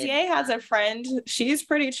 Messier has a friend. She's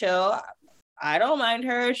pretty chill. I don't mind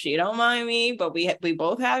her. She don't mind me, but we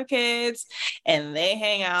both have kids and they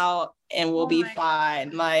hang out and we'll be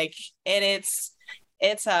fine. Like, and it's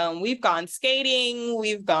we've gone skating,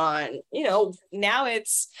 we've gone, now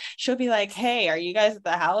she'll be like, hey, are you guys at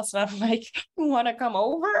the house? And I'm like, want to come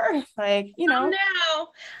over? Like, Oh, no.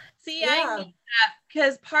 See, I need that,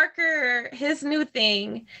 because Parker, his new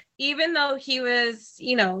thing, even though he was,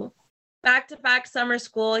 back-to-back summer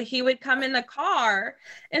school, he would come in the car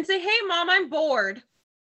and say, hey, mom, I'm bored.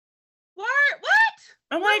 What?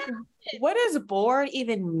 I'm like, what does bored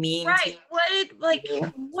even mean? Right.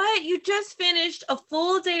 What? You just finished a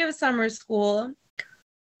full day of summer school.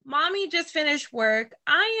 Mommy just finished work.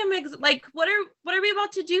 I am what are we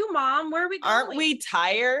about to do, Mom? Where are we going? Aren't we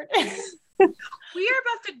tired? We are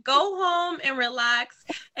about to go home and relax,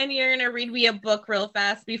 and you're gonna read me a book real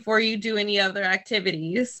fast before you do any other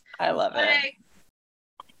activities. I love it.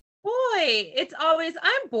 Boy, it's always,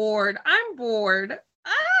 I'm bored.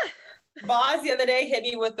 Boz the other day hit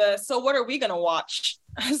me with so what are we gonna watch?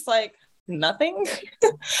 I was like, nothing.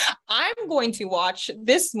 I'm going to watch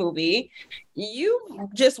this movie. You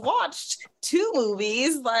just watched 2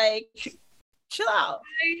 movies, like, chill out.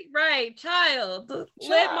 Right, child.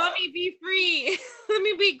 Let mommy be free. Let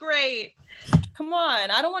me be great. Come on.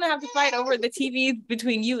 I don't want to have to fight over the TV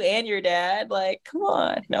between you and your dad. Like, come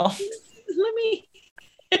on. No. Let me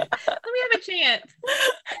have a chance.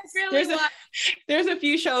 There's a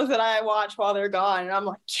few shows that I watch while they're gone, and I'm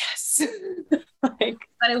like, yes. But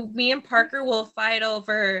me and Parker will fight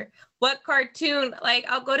over what cartoon. Like,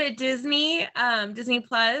 I'll go to Disney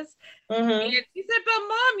Plus. Mm-hmm. And he said, but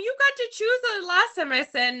Mom, you got to choose the last time. I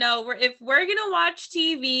said, no, if we're going to watch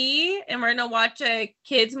TV and we're going to watch a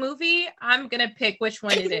kid's movie, I'm going to pick which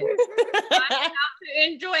one it is. I have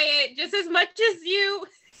to enjoy it just as much as you.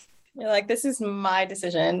 You're like, this is my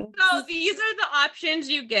decision. So these are the options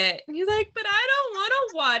you get. And he's like, but I don't want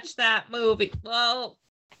to watch that movie. Well,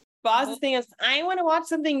 Boz's thing is, I want to watch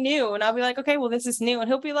something new. And I'll be like, okay, well, this is new. And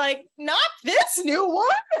he'll be like, not this new one.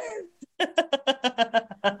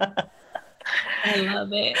 I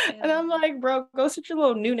love it. And I'm like, bro, go sit your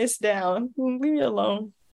little newness down. Leave me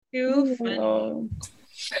alone. Too funny.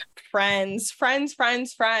 Friends.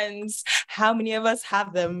 How many of us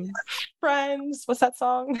have them? Friends. What's that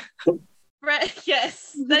song? Right.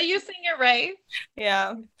 Yes. That you sing it right.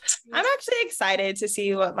 Yeah. I'm actually excited to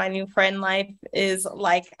see what my new friend life is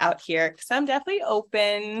like out here, because I'm definitely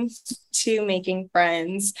open to making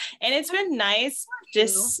friends. And it's been nice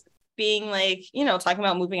just being like, talking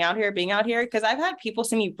about moving out here, being out here, because I've had people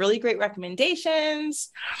send me really great recommendations.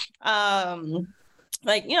 People,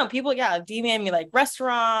 DM me like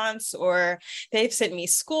restaurants, or they've sent me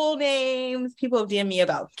school names. People have DM'd me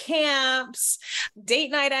about camps, date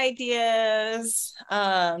night ideas,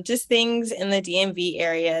 just things in the DMV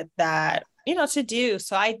area that, to do.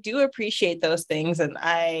 So I do appreciate those things. And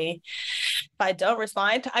if I don't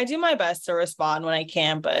respond, I do my best to respond when I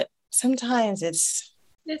can, but sometimes it's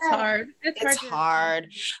hard. It's hard.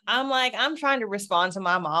 I'm trying to respond to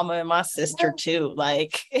my mama and my sister too.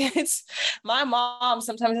 Like, it's my mom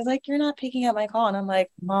sometimes is like, you're not picking up my call. And I'm like,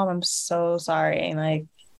 Mom, I'm so sorry. And like,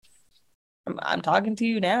 I'm talking to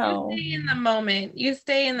you now. You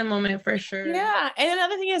stay in the moment for sure. Yeah. And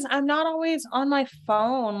another thing is, I'm not always on my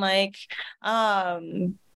phone. Like,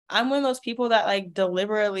 I'm one of those people that like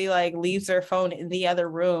deliberately like leaves their phone in the other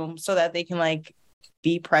room so that they can like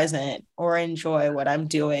be present or enjoy what I'm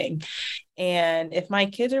doing. And if my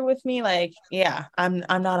kids are with me, like, I'm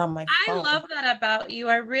not on my phone. I love that about you.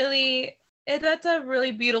 That's a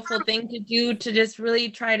really beautiful thing to do, to just really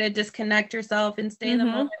try to disconnect yourself and stay in the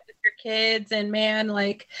moment with your kids, and and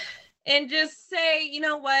just say, you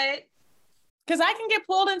know what? Because I can get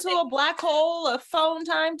pulled into a black hole of phone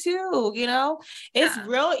time too, It's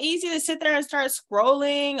real easy to sit there and start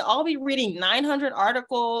scrolling. I'll be reading 900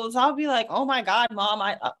 articles. I'll be like, oh my God, Mom,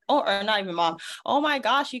 or not even Mom. Oh my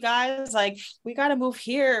gosh, you guys, like, we got to move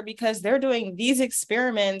here because they're doing these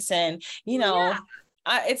experiments. And,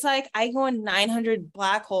 it's like I go in 900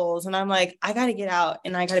 black holes, and I'm like, I got to get out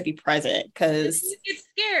and I got to be present, because you get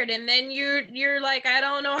scared, and then you're like, I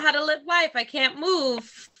don't know how to live life. I can't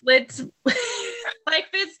move. Life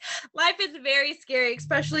is very scary,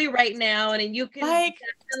 especially right now. And you can like,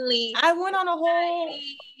 definitely, I went on a whole,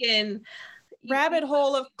 and rabbit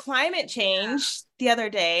hole of climate change the other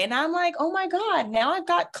day, and I'm like, oh my God, now I've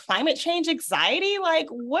got climate change anxiety. Like,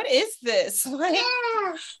 what is this? Like,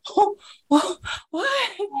 what?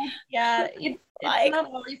 Yeah, it's not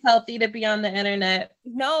always healthy to be on the internet.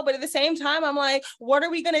 No, but at the same time, I'm like, what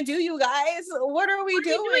are we gonna do, you guys? What are we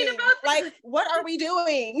doing? Like, what are we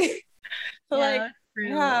doing? So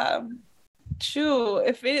yeah. True.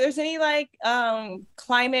 If there's any like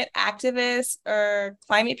climate activists or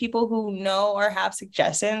climate people who know or have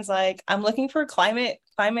suggestions, like I'm looking for climate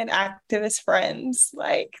activist friends.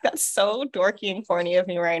 Like that's so dorky and corny of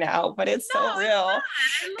me right now, but it's so real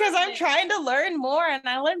because I'm trying to learn more and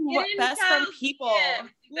I learn more best from people.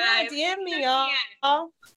 Yeah, DM me,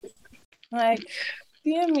 y'all. Like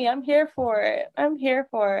DM me. I'm here for it.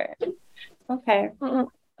 Okay.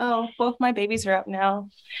 Oh, both my babies are up now.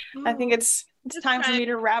 I think it's time for me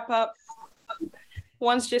to wrap up.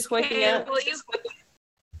 One's just waking up.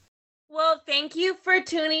 Well, thank you for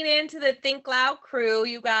tuning in to the Think Loud crew,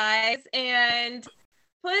 you guys, and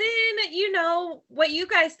put in, what you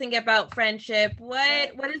guys think about friendship.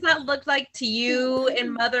 What does that look like to you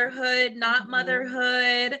in motherhood, not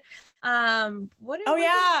motherhood? There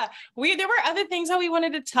were other things that we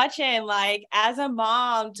wanted to touch in, like as a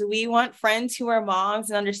mom, do we want friends who are moms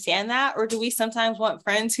and understand that, or do we sometimes want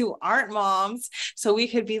friends who aren't moms so we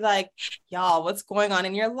could be like, y'all, what's going on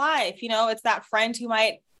in your life? It's that friend who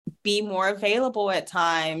might be more available at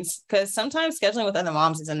times, because sometimes scheduling with other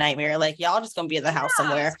moms is a nightmare. Like y'all just gonna be at the house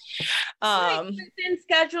somewhere. In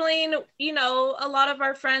scheduling, a lot of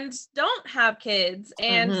our friends don't have kids,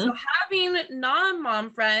 and so having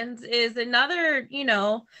non-mom friends is another,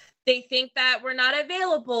 they think that we're not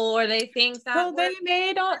available, or they think that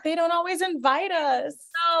they don't always invite us.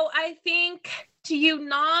 So I think to you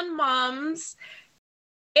non-moms,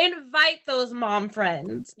 invite those mom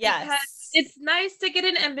friends. Yes. Because it's nice to get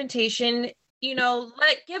an invitation,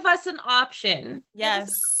 give us an option. Yes.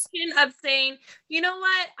 Of saying, you know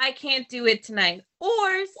what, I can't do it tonight.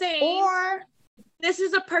 Or saying, this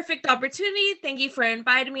is a perfect opportunity. Thank you for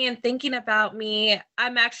inviting me and thinking about me.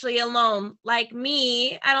 I'm actually alone. Like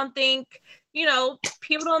me, I don't think,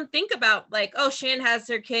 people don't think about like, oh, Shan has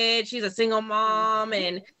her kid. She's a single mom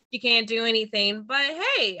and she can't do anything. But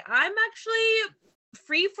hey, I'm actually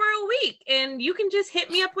free for a week and you can just hit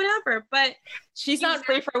me up whenever. But she's not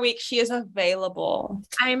free for a week. She is available.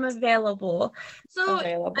 I'm available. So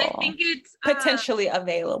I think it's potentially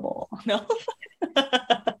available. No.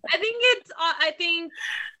 I think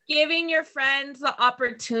giving your friends the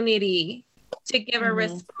opportunity to give a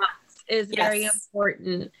response is very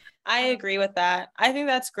important. I agree with that. I think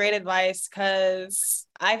that's great advice, because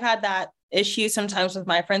I've had that issue sometimes with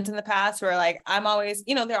my friends in the past where like I'm always,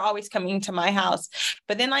 they're always coming to my house,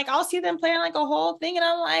 but then like I'll see them playing like a whole thing and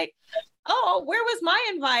I'm like, oh, where was my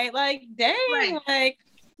invite? Like, dang, like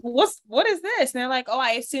what is this? And they're like, oh,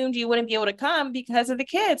 I assumed you wouldn't be able to come because of the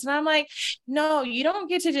kids. And I'm like, no, you don't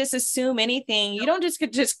get to just assume anything. You don't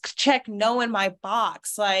just check no in my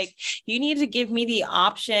box. Like, you need to give me the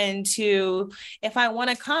option to, if I want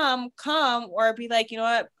to come, or be like, you know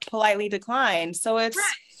what, politely decline. So it's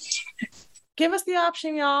give us the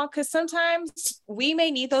option, y'all, because sometimes we may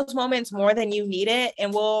need those moments more than you need it,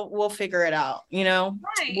 and we'll figure it out.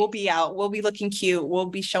 We'll be out, we'll be looking cute, we'll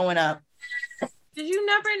be showing up. Did you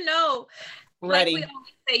never know? Ready. Like we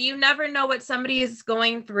always say, you never know what somebody is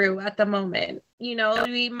going through at the moment.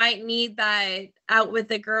 We might need that out with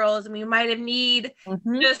the girls, and we might have need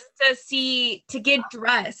just to get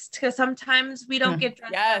dressed, because sometimes we don't get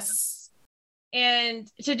dressed. Yes.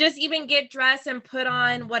 And to just even get dressed and put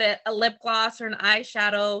on a lip gloss or an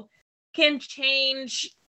eyeshadow can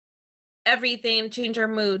change everything, change our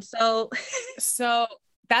mood. So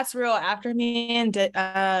that's real. After me and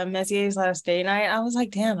Messier's last day night, I was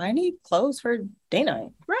like, damn, I need clothes for day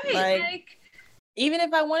night. Right. Like even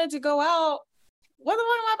if I wanted to go out, what am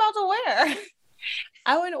I about to wear?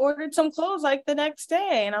 I would order some clothes like the next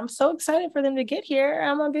day, and I'm so excited for them to get here.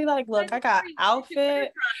 I'm gonna be like, look, I got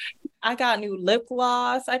outfit. I got new lip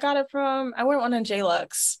gloss. I went on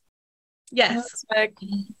JLux. Yes. I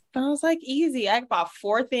was like, easy. I bought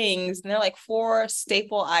 4 things, and they're like 4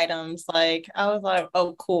 staple items. Like, I was like,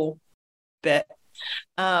 oh, cool. Bet.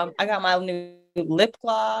 I got my new lip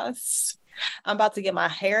gloss. I'm about to get my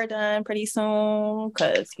hair done pretty soon,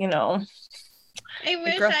 because, I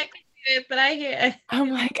wish I could do it, but I'm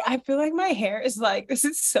like, I feel like my hair is like, this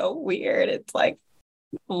is so weird. It's like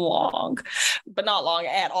long, but not long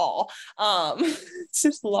at all. It's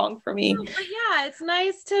just long for me. But yeah, it's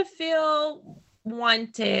nice to feel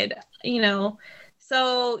wanted,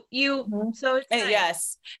 So so it's And nice.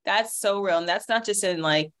 yes, that's so real. And that's not just in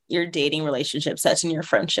like your dating relationships, that's in your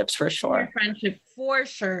friendships for sure. Your friendship for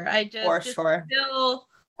sure. I just, For just sure. feel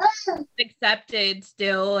accepted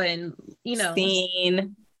still, and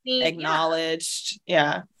Seen, acknowledged.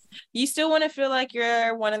 Yeah. You still want to feel like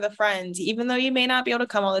you're one of the friends, even though you may not be able to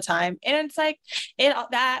come all the time. And it's like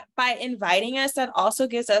that by inviting us, that also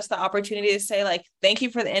gives us the opportunity to say, like, thank you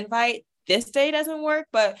for the invite. This day doesn't work,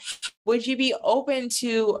 but would you be open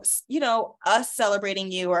to, us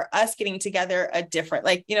celebrating you or us getting together a different,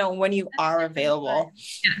 like, when you are available?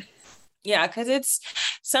 Yeah, because it's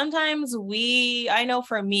sometimes I know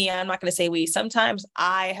for me, I'm not going to say sometimes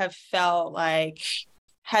I have felt like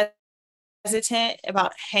hesitant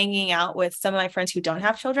about hanging out with some of my friends who don't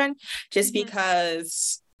have children, just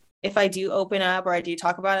because if I do open up or I do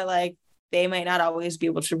talk about it, like, they might not always be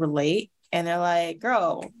able to relate. And they're like,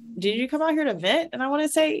 girl, did you come out here to vent? And I want to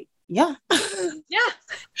say, yeah. Yeah.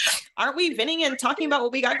 Aren't we venting and talking about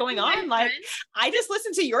what we got going on? Like, I just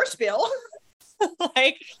listened to your spiel.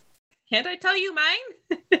 Like, can't I tell you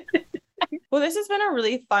mine? Well, this has been a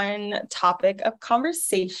really fun topic of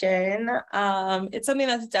conversation. It's something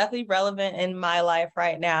that's definitely relevant in my life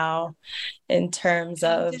right now in terms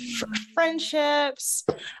of friendships,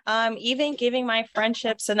 even giving my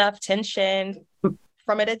friendships enough tension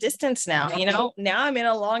from at a distance now. Now I'm in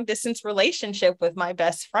a long distance relationship with my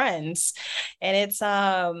best friends, and it's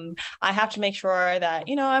I have to make sure that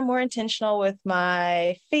I'm more intentional with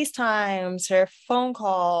my FaceTimes or phone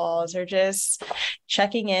calls or just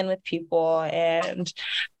checking in with people and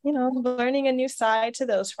learning a new side to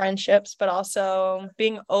those friendships, but also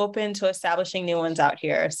being open to establishing new ones out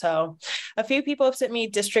here. So a few people have sent me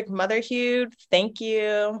District Motherhood. Thank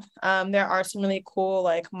you. There are some really cool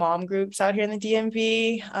like mom groups out here in the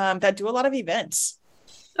DMV that do a lot of events.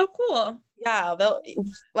 Oh, cool. Yeah, they'll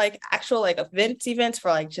like actual like events for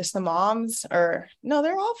like just the moms, or no,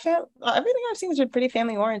 they're all everything I've seen has been pretty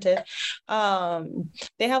family oriented.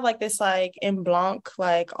 They have like this like en blanc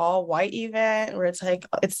like all white event where it's like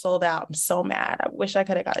it's sold out. I'm so mad. I wish I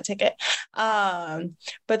could have got a ticket.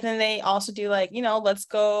 But then they also do like let's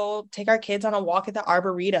go take our kids on a walk at the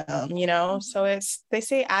Arboretum. So they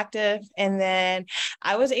stay active. And then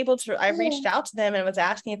I reached out to them and was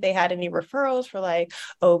asking if they had any referrals for like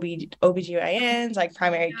OBGYNs, like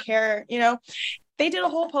primary care. They did a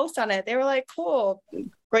whole post on it. They were like, cool,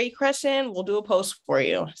 great question, we'll do a post for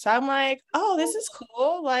you. So I'm like, oh, this is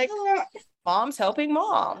cool. Like, moms helping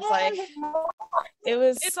moms. Like,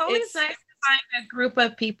 it's always nice to find a group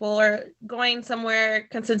of people or going somewhere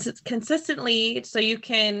consistently so you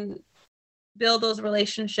can build those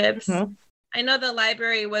relationships. I know the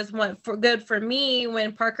library was good for me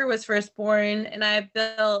when Parker was first born, and I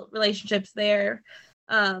built relationships there.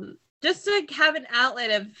 Just to have an outlet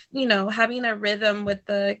of, having a rhythm with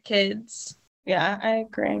the kids. Yeah, I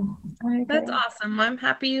agree. That's awesome. I'm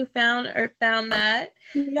happy you found that.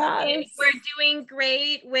 Yes. And we're doing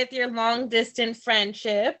great with your long distance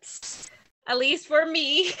friendships, at least for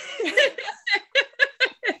me.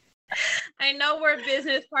 I know we're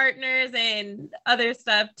business partners and other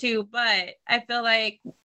stuff too, but I feel like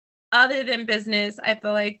other than business, I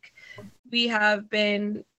feel like we have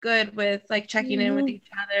been good with like checking in with each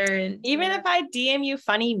other. And even if I DM you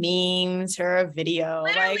funny memes or a video,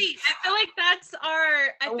 literally, like, I feel like that's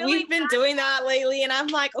we've been doing that lately, and I'm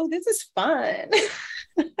like, oh, this is fun. It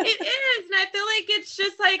is, and I feel like it's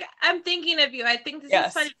just like I'm thinking of you. I think this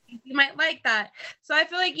is funny. You might like that. So I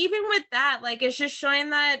feel like even with that, like it's just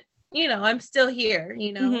showing that I'm still here.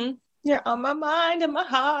 You're on my mind and my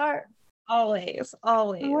heart. Always.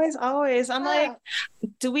 I'm like,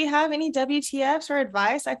 do we have any WTFs or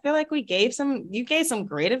advice? I feel like you gave some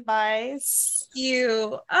great advice.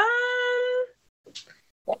 Any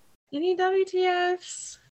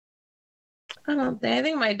WTFs? I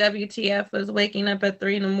think my WTF was waking up at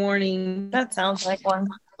 3 a.m. That sounds like one.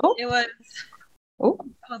 Oh. It was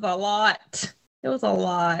a lot. It was a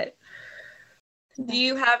lot. Do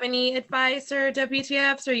you have any advice or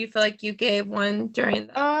WTFs, or you feel like you gave one during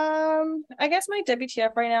the... I guess my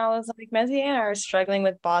WTF right now is like Mezzy and I are struggling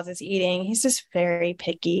with Boz's eating. He's just very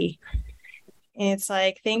picky. And it's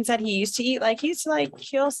like things that he used to eat, like he used to like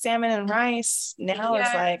kill salmon and rice. Now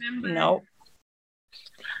it's like, nope.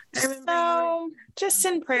 So just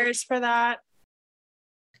send prayers for that.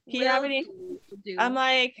 you have any? I'm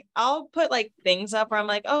like, I'll put like things up where I'm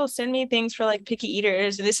like, oh, send me things for like picky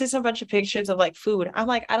eaters. And this is a bunch of pictures of like food. I'm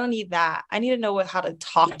like, I don't need that. I need to know how to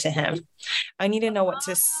talk to him. I need to know what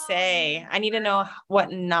to say. I need to know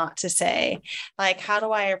what not to say. Like, how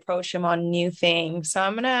do I approach him on new things? So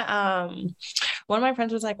I'm gonna, one of my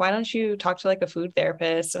friends was like, why don't you talk to like a food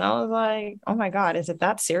therapist? And I was like, oh my God, is it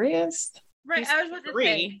that serious? Right. I was about to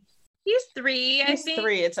say, he's 3. I think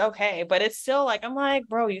 3. It's okay. But it's still like, I'm like,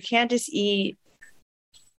 bro, you can't just eat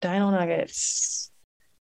dino nuggets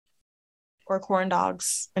or corn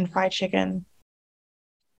dogs and fried chicken.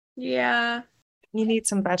 Yeah. You need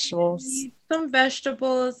some vegetables. Have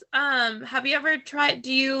you ever tried,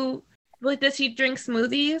 does he drink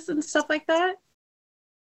smoothies and stuff like that?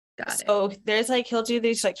 So there's like, he'll do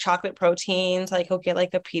these like chocolate proteins, like he'll get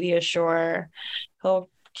like a Pediasure. He'll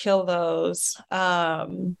kill those.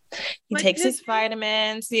 He takes his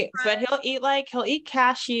vitamins, but he'll eat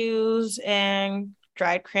cashews and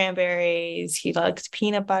dried cranberries. He likes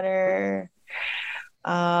peanut butter.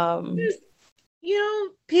 Kids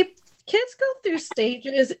go through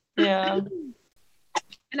stages. Yeah.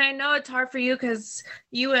 And I know it's hard for you because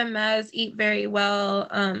you and Mez eat very well,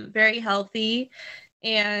 very healthy.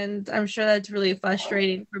 And I'm sure that's really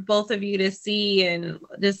frustrating for both of you to see and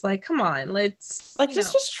just like, come on, let's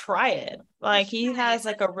just try it. Like he has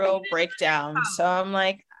like a real breakdown. So I'm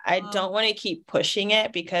like, I don't want to keep pushing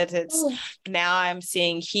it because it's now I'm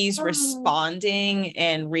seeing he's responding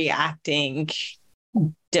and reacting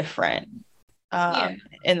different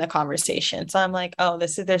in the conversation. So I'm like, oh,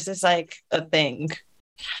 there's this like a thing.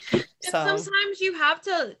 So sometimes you have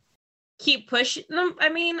to keep pushing them. I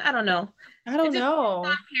mean, I don't know.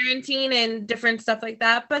 Parenting and different stuff like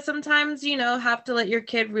that. But sometimes, have to let your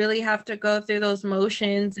kid really have to go through those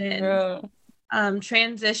motions and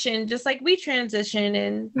transition, just like we transition,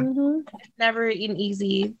 and it's never an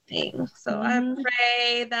easy thing. So I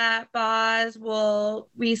pray that Boz will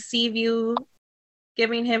receive you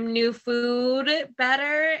giving him new food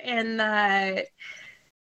better and that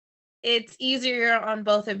it's easier on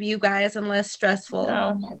both of you guys and less stressful.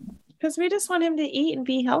 No. Because we just want him to eat and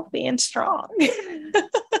be healthy and strong. As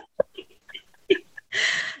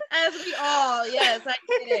we all, yes, I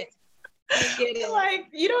get it. Like,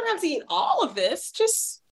 you don't have to eat all of this.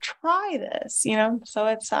 Just try this, So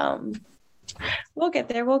it's, we'll get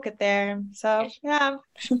there. So, yeah.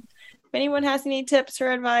 If anyone has any tips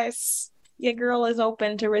or advice, your girl is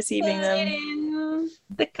open to receiving them. In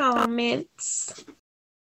the comments.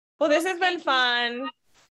 Well, this has been fun.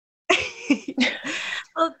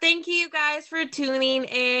 Well, thank you guys for tuning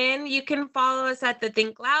in. You can follow us at the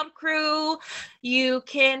Think Loud Crew. You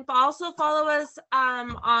can also follow us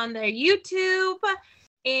on their YouTube.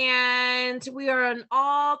 And we are on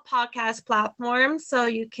all podcast platforms, so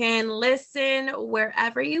you can listen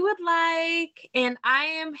wherever you would like. And I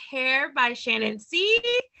am Hair by Shannon C.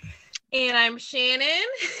 And I'm Shannon.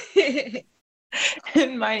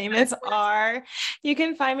 And my name is R. You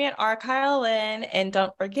can find me at R. Kyle Lynn. And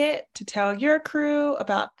don't forget to tell your crew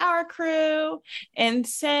about our crew and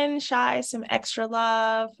send Shy some extra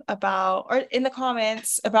love or in the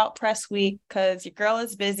comments about press week, because your girl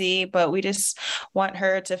is busy, but we just want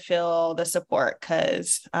her to feel the support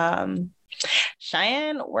because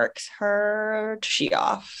Cheyenne works her tushy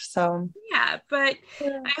off. So yeah, but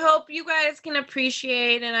I hope you guys can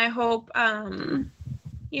appreciate, and I hope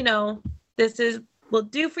this will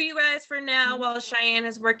do for you guys for now while Cheyenne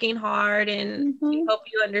is working hard, and we hope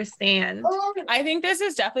you understand. I think this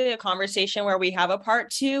is definitely a conversation where we have a part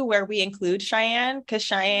 2 where we include Cheyenne, because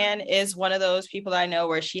Cheyenne is one of those people that I know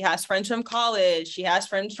where she has friends from college, she has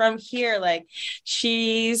friends from here, like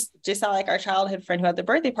she's just not like our childhood friend who had the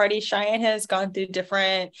birthday party. Cheyenne has gone through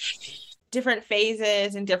different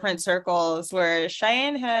phases and different circles where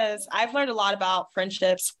I've learned a lot about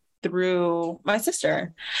friendships through my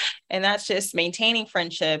sister, and that's just maintaining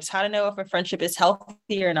friendships, how to know if a friendship is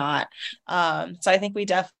healthy or not. So I think we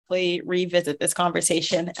definitely revisit this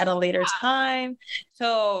conversation at a later time.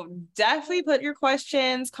 So definitely put your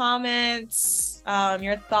questions, comments,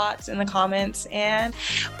 your thoughts in the comments, and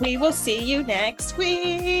we will see you next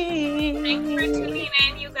week. Thanks for tuning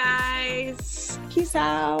in, you guys. Peace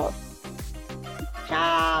out.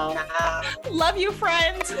 Ciao. Love you,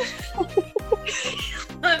 friends.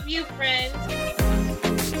 Love you, friends.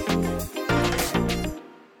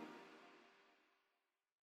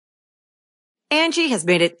 Angie has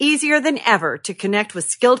made it easier than ever to connect with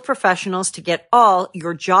skilled professionals to get all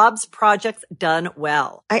your jobs projects done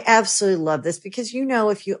well. I absolutely love this because,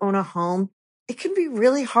 if you own a home, it can be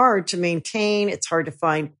really hard to maintain. It's hard to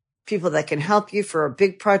find people that can help you for a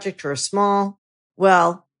big project or a small.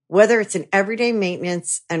 Well, Whether it's in everyday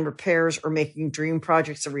maintenance and repairs or making dream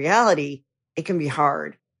projects a reality, it can be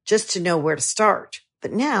hard just to know where to start.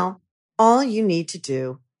 But now, all you need to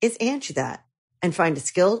do is Angie that and find a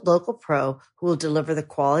skilled local pro who will deliver the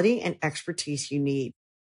quality and expertise you need.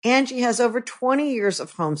 Angie has over 20 years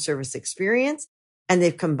of home service experience, and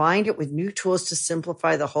they've combined it with new tools to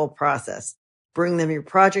simplify the whole process. Bring them your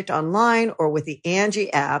project online or with the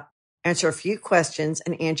Angie app, answer a few questions,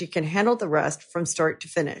 and Angie can handle the rest from start to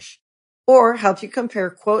finish. Or help you compare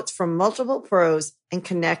quotes from multiple pros and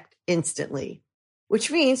connect instantly, which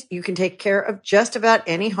means you can take care of just about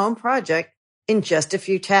any home project in just a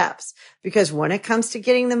few taps. Because when it comes to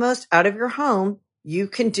getting the most out of your home, you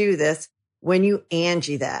can do this when you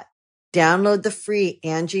Angie that. Download the free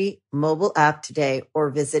Angie mobile app today or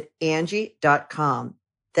visit Angie.com.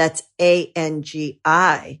 That's ANGI.com.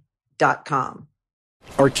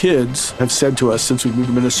 Our kids have said to us since we moved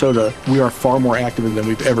to Minnesota, we are far more active than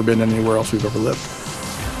we've ever been anywhere else we've ever lived.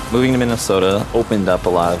 Moving to Minnesota opened up a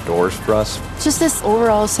lot of doors for us. Just this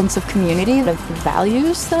overall sense of community, the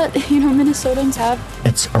values that, Minnesotans have.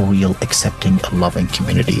 It's a real accepting, loving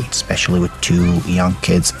community, especially with 2 young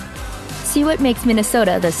kids. See what makes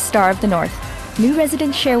Minnesota the star of the North. New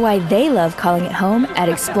residents share why they love calling it home at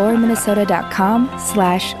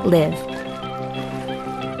exploreminnesota.com/live.